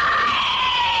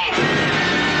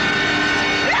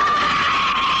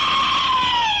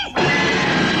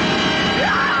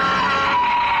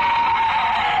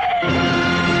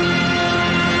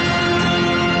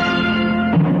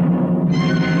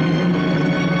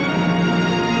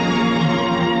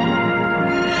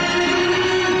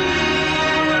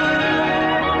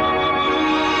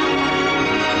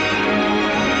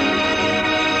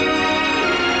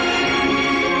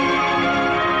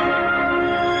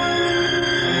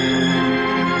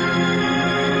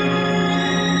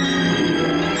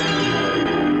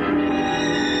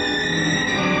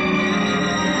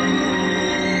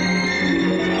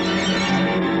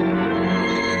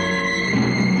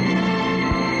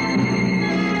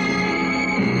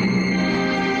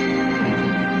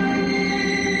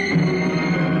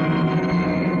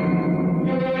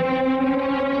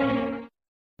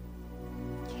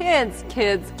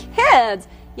 Kids!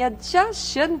 You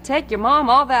just shouldn't take your mom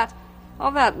all that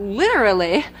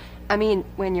literally. I mean,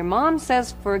 when your mom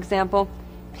says, for example,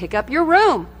 pick up your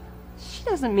room, she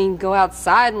doesn't mean go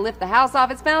outside and lift the house off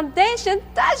its foundation,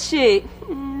 does she?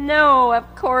 No,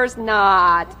 of course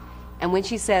not. And when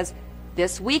she says,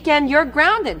 this weekend you're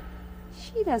grounded,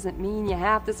 she doesn't mean you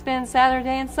have to spend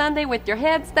Saturday and Sunday with your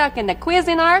head stuck in the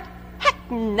Cuisinart.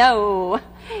 Heck no.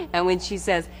 And when she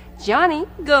says, Johnny,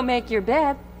 go make your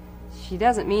bed, she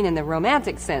doesn't mean in the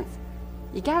romantic sense.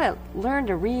 You gotta learn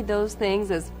to read those things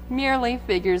as merely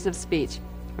figures of speech.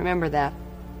 Remember that.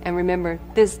 And remember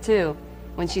this too.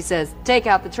 When she says, take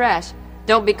out the trash,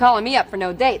 don't be calling me up for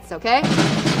no dates, okay?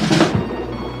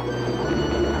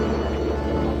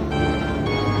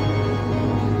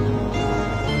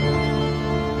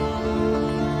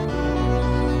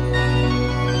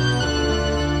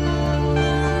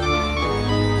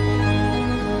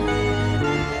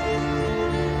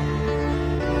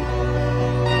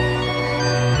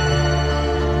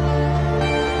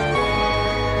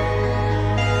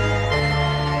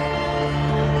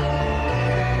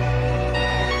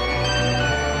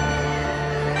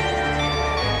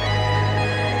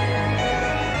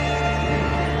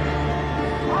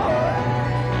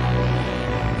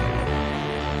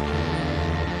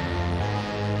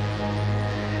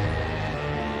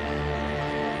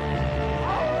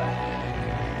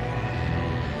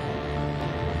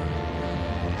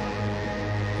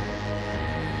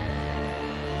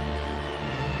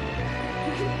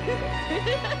 Ha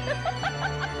ha ha!